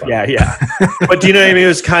very funny. Yeah. But do you know what I mean? It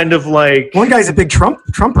was kind of like, one guy's a big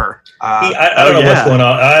Trumper. I don't know what's going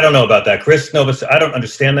on. I don't know about that. Chris Novus, I don't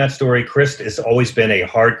understand that story. Chris has always been a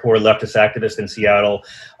hardcore leftist activist in Seattle.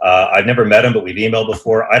 I've never met him, but we've emailed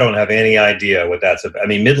before. I don't have any idea what that's about. I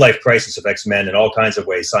mean, midlife crisis affects men in all kinds of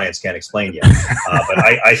ways science can't explain yet. But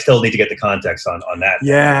I still need to get the context on that.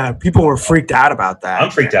 Yeah, people were freaked out about that. I'm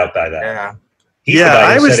freaked out by that. Yeah.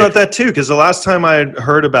 I always thought that too, because the last time I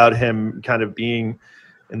heard about him kind of being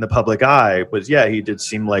in the public eye was, he did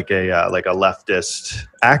seem like a leftist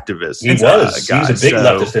activist. He was. He's a big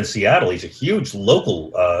leftist in Seattle. He's a huge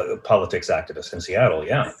local politics activist in Seattle.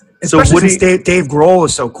 Yeah. Especially since Dave Grohl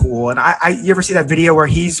is so cool. And you ever see that video where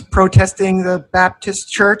he's protesting the Baptist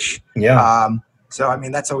church? Yeah. So I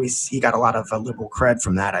mean, he got a lot of liberal cred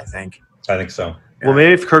from that, I think. I think so. Yeah. Well,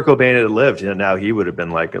 maybe if Kurt Cobain had lived, now he would have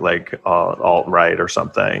been like alt-right or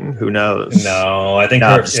something. Who knows? No, I think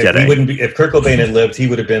if Kurt Cobain had lived, he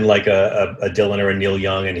would have been like a Dylan or a Neil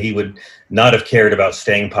Young, and he would not have cared about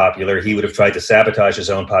staying popular. He would have tried to sabotage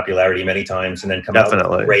his own popularity many times and then come out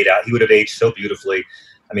great out. He would have aged so beautifully.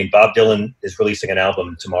 I mean, Bob Dylan is releasing an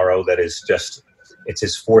album tomorrow that is just It's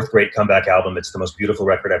his fourth great comeback album. It's the most beautiful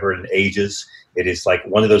record I've heard in ages. It is like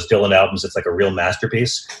one of those Dylan albums. It's like a real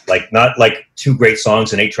masterpiece. Like not like 2 great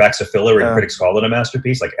songs and 8 tracks of filler, and critics call it a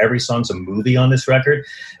masterpiece. Like every song's a movie on this record.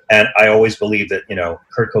 And I always believe that, you know,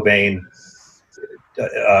 Kurt Cobain,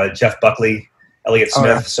 Jeff Buckley, Elliott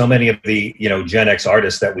Smith, so many of the, you know, Gen X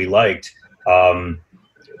artists that we liked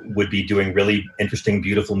would be doing really interesting,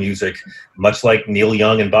 beautiful music, much like Neil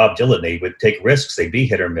Young and Bob Dylan. They would take risks. They'd be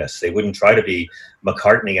hit or miss. They wouldn't try to be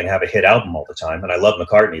McCartney and have a hit album all the time. And I love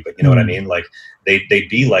McCartney, but you know what I mean? Like they'd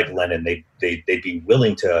be like Lennon. They'd be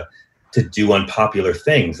willing to do unpopular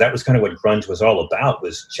things. That was kind of what grunge was all about,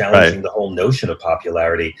 was challenging the whole notion of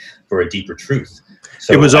popularity for a deeper truth.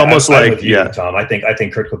 So it was almost I'm like, with you, Tom, I think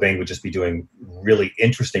Kurt Cobain would just be doing really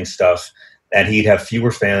interesting stuff, and he'd have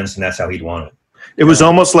fewer fans, and that's how he'd want it. It was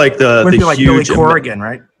almost like the like huge Billy Corrigan,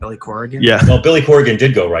 right? Billy Corrigan. Yeah. Well, Billy Corrigan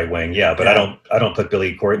did go right wing, but I don't put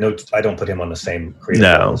Billy Corrigan. No, I don't put him on the same creative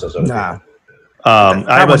level as those other people.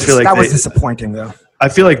 I almost feel like that was disappointing, though. I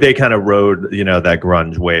feel like they kind of rode, you know, that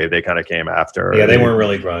grunge wave. They kind of came after. Yeah, they weren't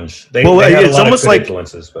really grunge. They had it's almost like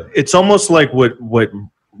influences, but it's almost like what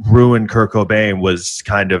ruined Kurt Cobain was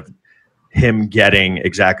kind of him getting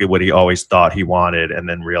exactly what he always thought he wanted, and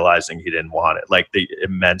then realizing he didn't want it. Like the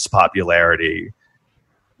immense popularity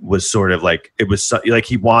was sort of like, it was like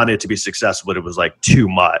he wanted to be successful, but it was like too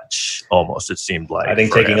much almost, it seemed like. I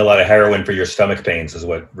think taking a lot of heroin for your stomach pains is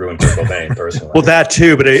what ruined Kurt Cobain personally. Well, that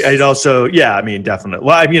too, but it also, I mean, definitely.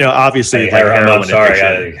 Well, you know, obviously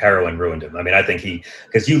heroin ruined him. I mean, I think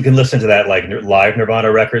because you can listen to that like live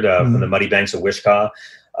Nirvana record from the Muddy Banks of Wishkah,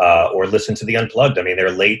 or listen to the Unplugged. I mean, their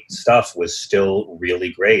late stuff was still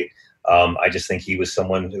really great. I just think he was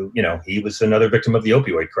someone who, you know, he was another victim of the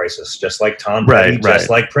opioid crisis, just like Tom Petty, just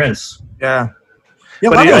like Prince. Yeah.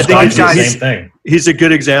 But I think it's the same thing. He's a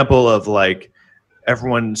good example of like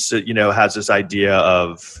everyone's, you know, has this idea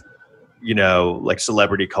of, you know, like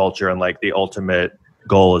celebrity culture, and like the ultimate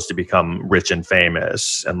goal is to become rich and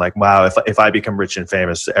famous. And like, wow, if I become rich and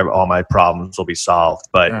famous, all my problems will be solved.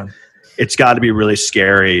 But it's got to be really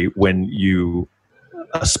scary when you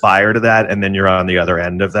aspire to that and then you're on the other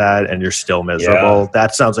end of that and you're still miserable.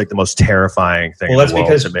 That sounds like the most terrifying thing. Well,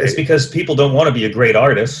 that's it's because people don't want to be a great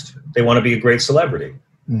artist. They want to be a great celebrity.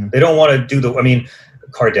 They don't want to do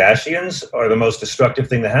Kardashians are the most destructive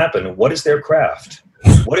thing to happen. What is their craft?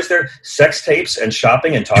 What is their sex tapes and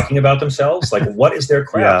shopping and talking about themselves? Like, what is their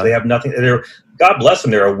craft? They have nothing. God bless them.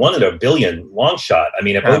 They're a 1 in a billion long shot. I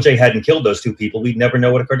mean, if OJ hadn't killed those 2 people, we'd never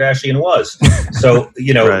know what a Kardashian was. So,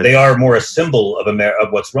 you know, they are more a symbol of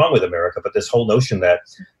of what's wrong with America. But this whole notion that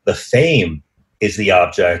the fame is the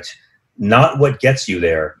object, not what gets you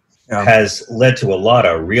there, has led to a lot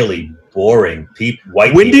of really boring white people.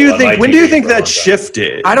 When do you think that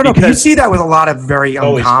shifted? I don't know. Because you see that with a lot of very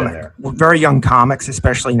young comics,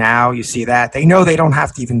 especially now. You see that they know they don't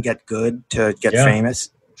have to even get good to get famous.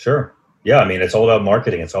 Sure. Yeah, I mean, it's all about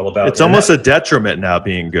marketing. It's all about. It's almost a detriment now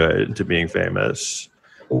being good to being famous.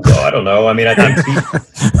 Well, I don't know. I mean, I think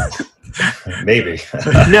maybe.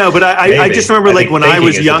 No, but I just remember like when I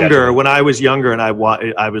was younger, and I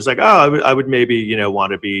was like, I would maybe, you know,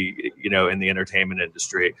 want to be, you know, in the entertainment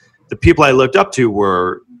industry. The people I looked up to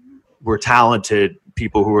were talented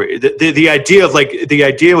people who were the idea of like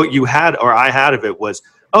what you had or I had of it was,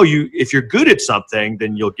 if you're good at something,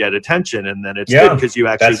 then you'll get attention, and then it's good because you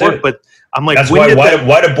actually work. But I'm like, that's why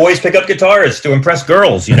do boys pick up guitars? To impress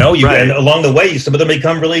girls, you know? And along the way, some of them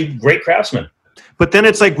become really great craftsmen. But then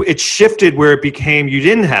it's like it shifted where it became you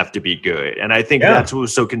didn't have to be good, and I think that's what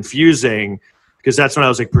was so confusing. Because that's when I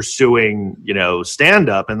was like pursuing, you know, stand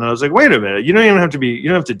up, and then I was like, wait a minute, you don't have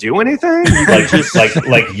to do anything. You like just like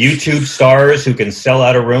YouTube stars who can sell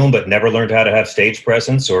out a room but never learned how to have stage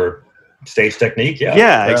presence or stage technique.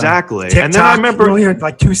 Yeah, exactly. TikTok, and then I remember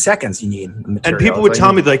like 2 seconds you need material. And people would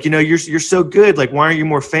tell me like, you know, you're so good. Like, why aren't you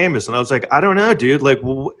more famous? And I was like, I don't know, dude. Like,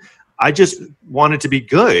 well, I just wanted to be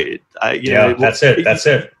good. That's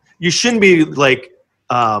it. You shouldn't be like,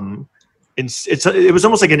 it was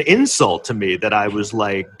almost like an insult to me that I was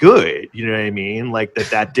like good. You know what I mean? Like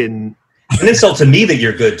that didn't. An insult to me that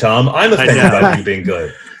you're good, Tom. I'm offended by you being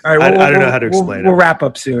good. All right, I don't know how to explain it. We'll wrap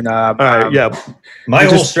up soon. All right, yeah. My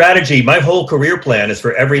whole strategy, my whole career plan is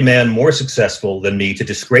for every man more successful than me to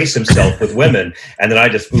disgrace himself with women, and then I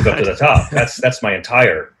just move up to the top. That's my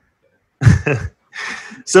entire.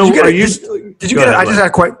 So, I just had a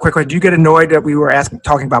quick question. Do you get annoyed that we were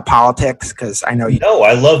talking about politics? Because I know you. No,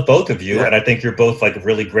 I love both of you, and I think you're both like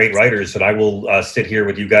really great writers. And I will sit here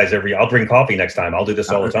with you guys I'll bring coffee next time. I'll do this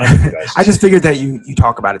all the time with you guys. I just figured that you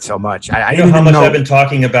talk about it so much. I know how much I've been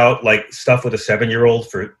talking about like stuff with a 7-year-old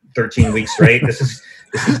for 13 weeks straight.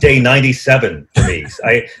 This is day 97 for me.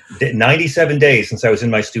 97 days since I was in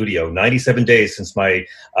my studio. 97 days since my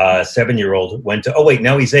 7-year-old went to. Oh wait,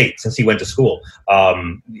 now he's 8 since he went to school.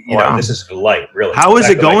 You know, this is light, really. How is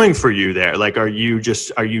it going for you there? Like, are you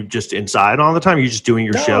just inside all the time? Are you just doing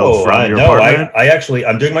your show from your apartment?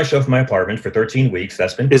 I'm doing my show from my apartment for 13 weeks.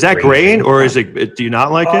 That's been. Is that great, or is it? Do you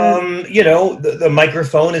not like it? You know, the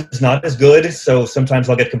microphone is not as good, so sometimes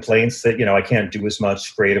I'll get complaints that I can't do as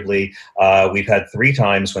much creatively. We've had 3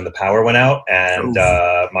 times when the power went out and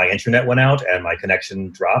my internet went out and my connection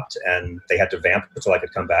dropped and they had to vamp until I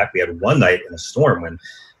could come back. We had one night in a storm when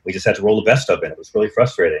we just had to roll the best of it. It was really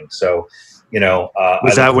frustrating. So,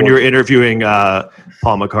 was that when you were interviewing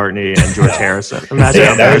Paul McCartney and George Harrison? Imagine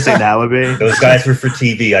how embarrassing that would be. Those guys were for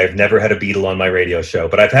TV. I've never had a Beatle on my radio show,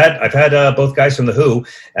 but I've had both guys from the Who,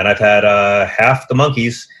 and I've had half the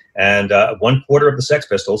Monkees and 1/4 of the Sex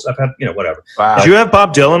Pistols. I've had whatever. Wow. Did you have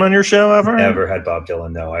Bob Dylan on your show ever? Never had Bob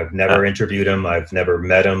Dylan. No, I've never interviewed him. I've never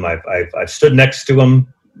met him. I've stood next to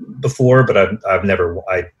him before, but I've never.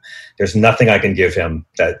 There's nothing I can give him.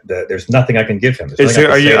 There's nothing I can give him.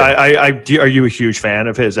 Are you a huge fan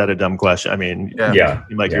of his? Is that a dumb question? I mean,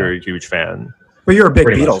 you're a huge fan. But you're a big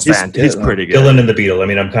Beatles fan, too. He's pretty good. Dylan and the Beatles. I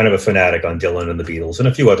mean, I'm kind of a fanatic on Dylan and the Beatles and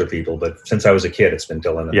a few other people, but since I was a kid, it's been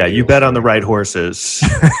Dylan and the Beatles. You bet on the right horses.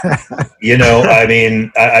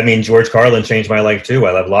 I mean, George Carlin changed my life, too.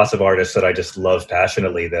 I have lots of artists that I just love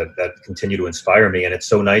passionately that continue to inspire me, and it's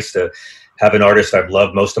so nice to have an artist I've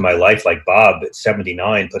loved most of my life, like Bob at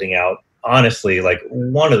 79, putting out, honestly, like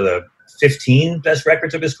one of the 15 best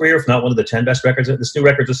records of his career, if not one of the 10 best records. This new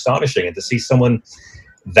record's astonishing. And to see someone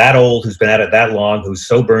that old, who's been at it that long, who's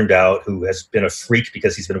so burned out, who has been a freak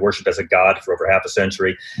because he's been worshipped as a god for over half a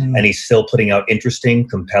century, and he's still putting out interesting,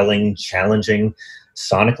 compelling, challenging,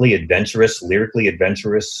 sonically adventurous, lyrically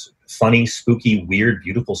adventurous, funny, spooky, weird,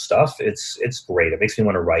 beautiful stuff. It's great. It makes me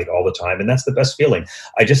want to write all the time, and that's the best feeling.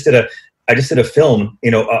 I just did a film.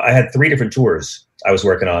 I had 3 different tours I was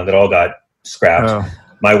working on that all got scrapped. Oh.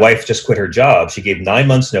 My wife just quit her job. She gave 9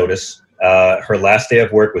 months notice. Her last day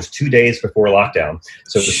of work was 2 days before lockdown.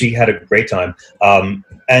 So she had a great time.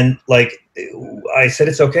 And I said,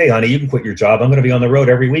 it's okay, honey, you can quit your job. I'm going to be on the road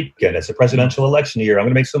every weekend. It's a presidential election year. I'm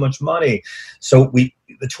going to make so much money. So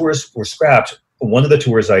the tours were scrapped. One of the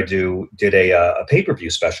tours I did a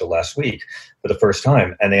pay-per-view special last week for the first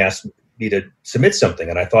time. And they asked me to submit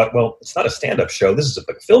something. And I thought, well, it's not a stand-up show. This is a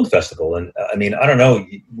film festival. And I mean, I don't know.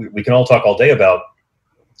 We can all talk all day about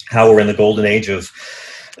how we're in the golden age of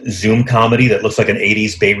Zoom comedy that looks like an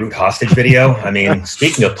 80s Beirut hostage video. I mean,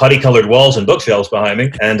 speaking of putty-colored walls and bookshelves behind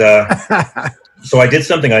me. And so I did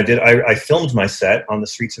something. I filmed my set on the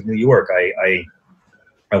streets of New York. I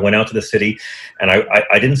went out to the city, and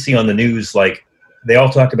I didn't see on the news, like, they all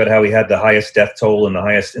talked about how we had the highest death toll and the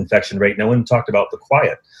highest infection rate. No one talked about the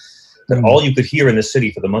quiet. That all you could hear in the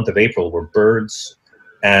city for the month of April were birds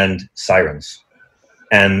and sirens.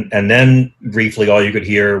 And then briefly, all you could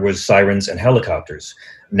hear was sirens and helicopters.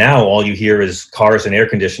 Now all you hear is cars and air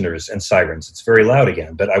conditioners and sirens. It's very loud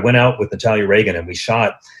again. But I went out with Natalia Reagan and we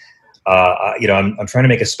shot, I'm trying to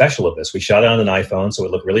make a special of this. We shot it on an iPhone, so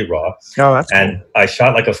it looked really raw. Oh, that's and cool. I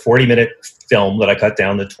shot like a 40-minute film that I cut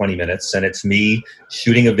down to 20 minutes. And it's me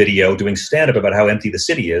shooting a video, doing stand-up about how empty the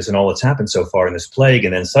city is and all that's happened so far in this plague.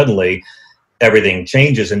 And then suddenly everything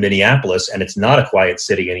changes in Minneapolis, and it's not a quiet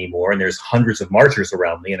city anymore. And there's hundreds of marchers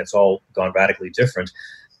around me, and it's all gone radically different.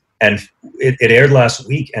 And it aired last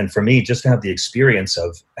week. And for me, just to have the experience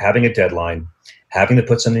of having a deadline, having to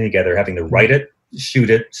put something together, having to write it,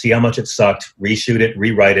 shoot it, see how much it sucked, reshoot it,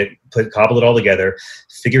 rewrite it, cobble it all together,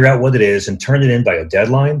 figure out what it is, and turn it in by a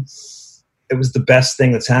deadline. It was the best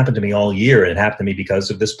thing that's happened to me all year. And it happened to me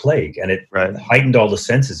because of this plague. And it heightened all the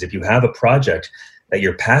senses. If you have a project that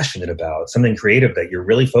you're passionate about, something creative that you're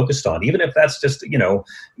really focused on, even if that's just,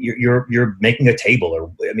 you're making a table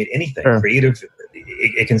or, I mean, anything creative,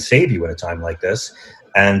 it can save you in a time like this.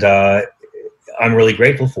 And I'm really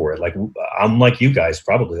grateful for it. Like, I'm like you guys,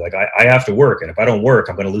 probably. Like, I have to work. And if I don't work,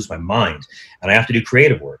 I'm going to lose my mind. And I have to do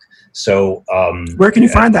creative work. So where can you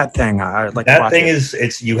find that thing? That thing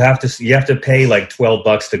is you have to pay like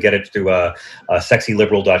 $12 to get it through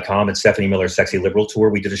sexyliberal.com. It's Stephanie Miller's Sexy Liberal Tour.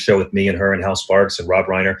 We did a show with me and her and Hal Sparks and Rob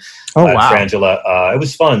Reiner. Frangela. It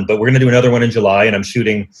was fun, but we're going to do another one in July, and I'm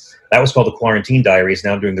shooting. That was called the Quarantine Diaries.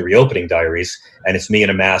 Now I'm doing the Reopening Diaries, and it's me in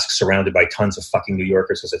a mask surrounded by tons of fucking New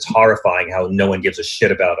Yorkers, because it's horrifying how no one gives a shit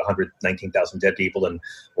about 119,000 dead people, and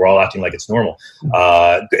we're all acting like it's normal.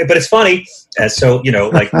 But it's funny. And so,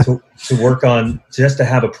 like to work on, just to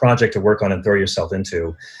have a project to work on and throw yourself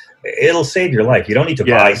into, it'll save your life. You don't need to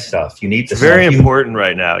buy stuff. You need the very important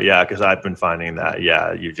right now. Yeah, because I've been finding that.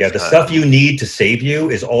 Yeah, the stuff you need to save you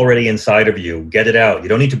is already inside of you. Get it out. You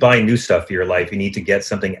don't need to buy new stuff for your life. You need to get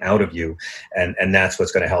something out of you, and that's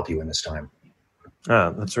what's going to help you in this time.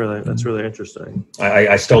 Oh, that's really interesting.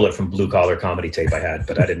 I stole it from Blue Collar Comedy tape I had,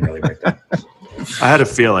 but I didn't really write that. I had a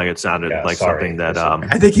feeling it sounded like something that.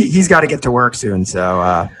 I think he's got to get to work soon. So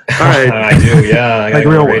all right, I do. Yeah, I got to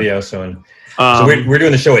go on the radio soon. So we're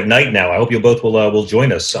doing the show at night now. I hope you both will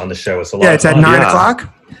join us on the show. It's a lot. Yeah, it's at 9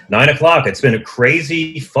 o'clock. 9 o'clock. It's been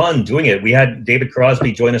crazy fun doing it. We had David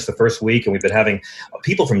Crosby join us the first week, and we've been having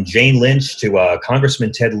people from Jane Lynch to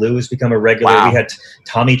Congressman Ted Lieu has become a regular. Wow. We had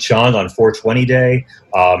Tommy Chong on 420 Day.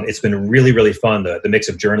 It's been really, really fun. The mix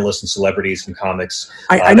of journalists and celebrities and comics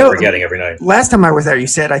I know we're getting every night. Last time I was there, you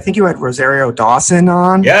said, I think you had Rosario Dawson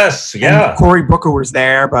on. Yes, yeah. And Cory Booker was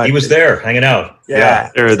there. But he was there hanging out.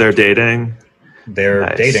 Yeah. They're dating.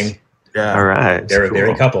 They're dating. Yeah. All right. They're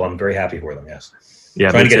a couple. I'm very happy for them. Yes. Yeah.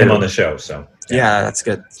 Trying to get him on the show. So. Yeah, that's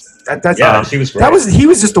good. She was great. He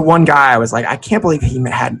was just the one guy I was like, I can't believe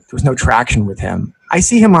there was no traction with him. I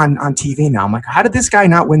see him on TV now. I'm like, how did this guy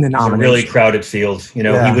not win the nomination? It's a really crowded field. He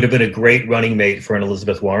would have been a great running mate for an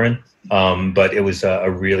Elizabeth Warren, but it was a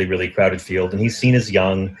really, really crowded field. And he's seen as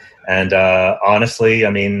young. And honestly, I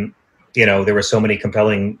mean, there were so many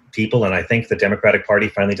compelling people, and I think the Democratic Party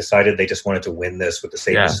finally decided they just wanted to win this with the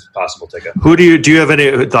safest possible ticket. Who do you have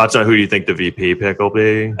any thoughts on who you think the VP pick will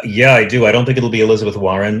be? Yeah, I do. I don't think it'll be Elizabeth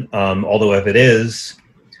Warren. Although if it is,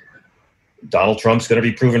 Donald Trump's going to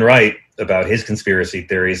be proven right about his conspiracy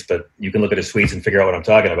theories, but you can look at his tweets and figure out what I'm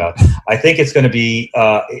talking about. I think it's going to be,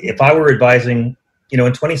 if I were advising, in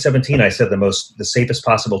 2017, I said the safest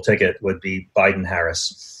possible ticket would be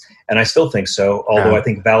Biden-Harris. And I still think so, although I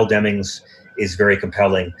think Val Demings is very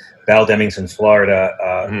compelling. Val Demings in Florida.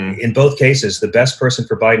 In both cases, the best person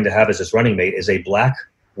for Biden to have as his running mate is a black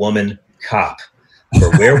woman cop. For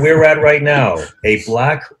where we're at right now, a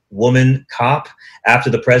black woman cop, after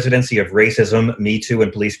the presidency of racism, Me Too,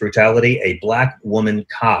 and police brutality, a black woman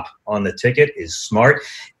cop on the ticket is smart.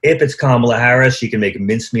 If it's Kamala Harris, she can make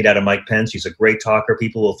mincemeat out of Mike Pence. She's a great talker.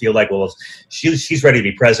 People will feel like, well, she's ready to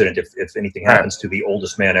be president if anything happens to the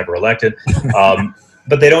oldest man ever elected.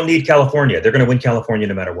 But they don't need California. They're going to win California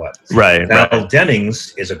no matter what. Right. Val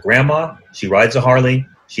Demings is a grandma. She rides a Harley.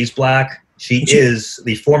 She's black. She is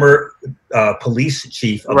the former police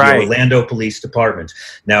chief of the Orlando Police Department.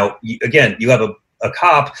 Now, again, you have a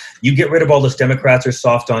cop, you get rid of all this Democrats are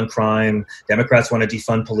soft on crime, Democrats want to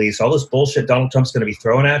defund police, all this bullshit Donald Trump's going to be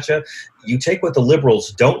throwing at you. You take what the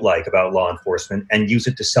liberals don't like about law enforcement and use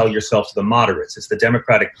it to sell yourself to the moderates. It's the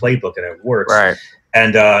Democratic playbook and it works. Right.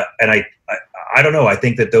 And I don't know. I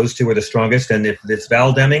think that those two are the strongest. And if it's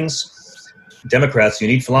Val Demings, Democrats, you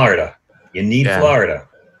need Florida. You need Florida.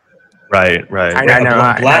 Right. I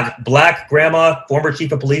know. Black grandma, former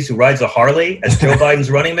chief of police who rides a Harley as Joe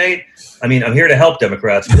Biden's running mate. I mean, I'm here to help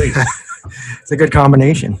Democrats, please. It's a good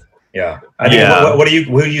combination. Yeah. Who do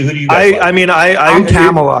you guys like? I'm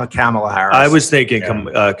Kamala Harris. I was thinking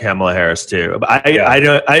Kamala Harris too.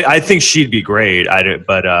 I think she'd be great.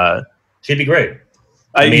 She'd be great.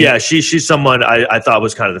 She's someone I thought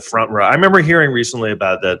was kind of the front row. I remember hearing recently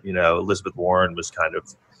about that, Elizabeth Warren was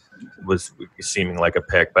seeming like a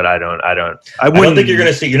pick, but I don't think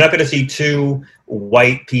you're not going to see two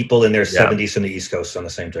white people in their 70s from the East Coast on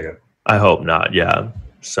the same ticket. I hope not. Yeah.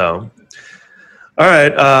 So, all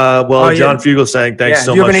right. John Fugel saying thanks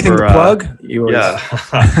so much. Do you have anything to plug?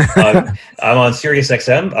 I'm on Sirius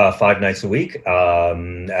XM 5 nights a week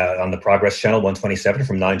on the Progress Channel 127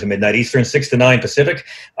 from 9 to midnight Eastern, 6 to 9 Pacific.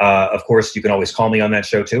 Of course, you can always call me on that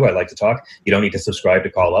show too. I like to talk. You don't need to subscribe to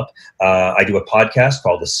call up. I do a podcast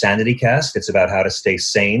called The Sanity Cast. It's about how to stay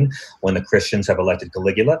sane when the Christians have elected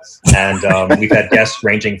Caligula. And we've had guests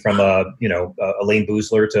ranging from Elaine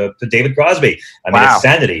Boozler to David Crosby. I mean, It's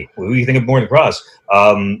sanity. Who do you think of more than Cross?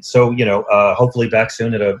 Hopefully back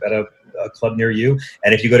soon at a club near you.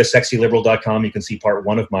 And if you go to sexyliberal.com, you can see part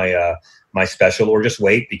 1 of my special, or just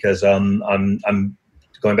wait because I'm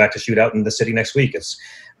going back to shoot out in the city next week. It's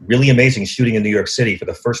really amazing shooting in New York City for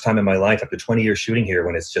the first time in my life after 20 years shooting here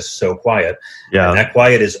when it's just so quiet. Yeah. And that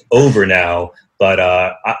quiet is over now. But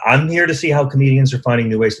I'm here to see how comedians are finding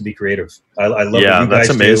new ways to be creative. I love what you guys that's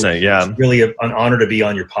amazing. do. Yeah, it's really an honor to be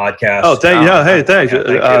on your podcast. Oh, thanks.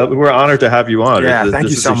 We're honored to have you on. Yeah, thank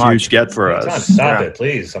you so much. Huge get for us. Stop it,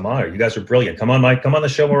 please. I'm honored. You guys are brilliant. Come on, Mike. Come on the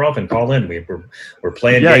show more often. Call in. We're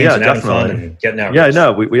playing games and having fun and getting out. Yeah,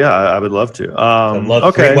 no, I would love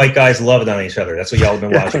to. Three white guys loving on each other. That's what y'all have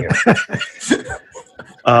been watching here.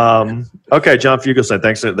 Okay, John Fugelsang,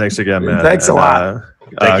 thanks again, man. Thanks a lot.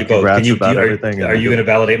 Thank you both. Are you going to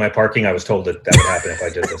validate my parking? I was told that would happen if I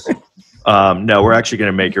did this. No, we're actually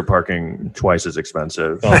going to make your parking twice as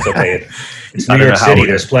expensive. Oh, it's okay. It's New York City.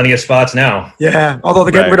 There's plenty of spots now. Yeah, although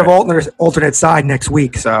they're getting rid of alternate side next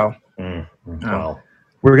week, so. Well,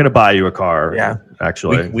 we're going to buy you a car. Yeah,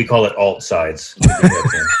 actually, we call it alt sides.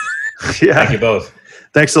 Yeah. Thank you both.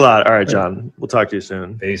 Thanks a lot. All right, John. We'll talk to you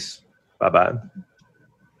soon. Peace. Bye-bye.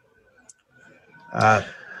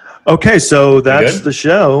 Okay, so that's the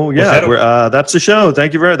show. Yeah, that's the show.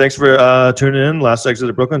 Thanks for tuning in. Last Exit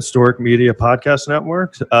of Brooklyn, Stork Media Podcast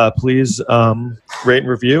Network. Please rate and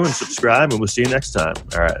review and subscribe, and we'll see you next time.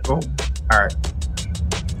 All right. Cool. All right.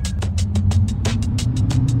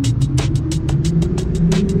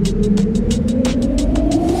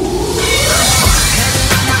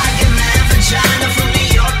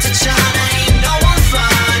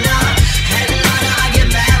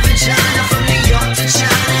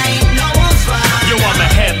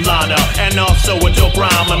 So a dope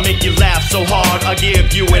rhyme, I make you laugh so hard, I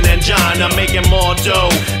give you an angina, making more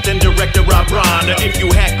dough than director Rob Reiner. If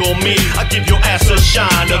you heckle me, I give your ass a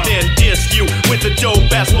shiner, then diss you with a dope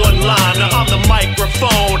ass one-liner. I'm the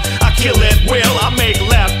microphone, I kill it will, I make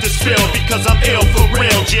laughter spill because I'm ill for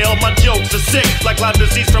real. Jill, my jokes are sick like Lyme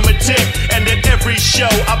disease from a tick, and at every show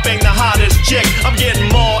I bang the hottest chick. I'm getting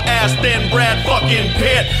more ass than Brad fucking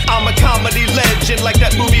Pitt. I'm a comedy legend like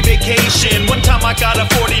that movie Vacation. One time I got a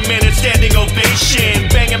 40-minute standing ovation,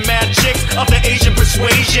 banging mad chicks of the Asian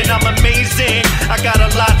persuasion. I'm amazing, I got a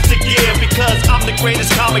lot to give because I'm the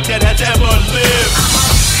greatest comic that has ever lived.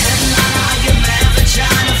 Headliner, I get mad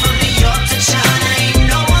vagina from New York to China, ain't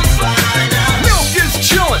no one finer. Milk is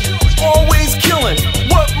chillin', always killin'.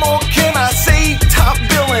 What more can I say? Top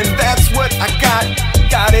billing, that's what I got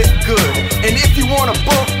it good. And if you wanna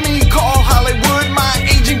book me, call Hollywood, my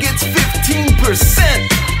agent gets 15%.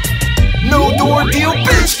 No door deal,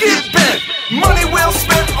 bitch, get bent. Money well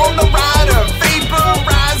spent on the rider, vapor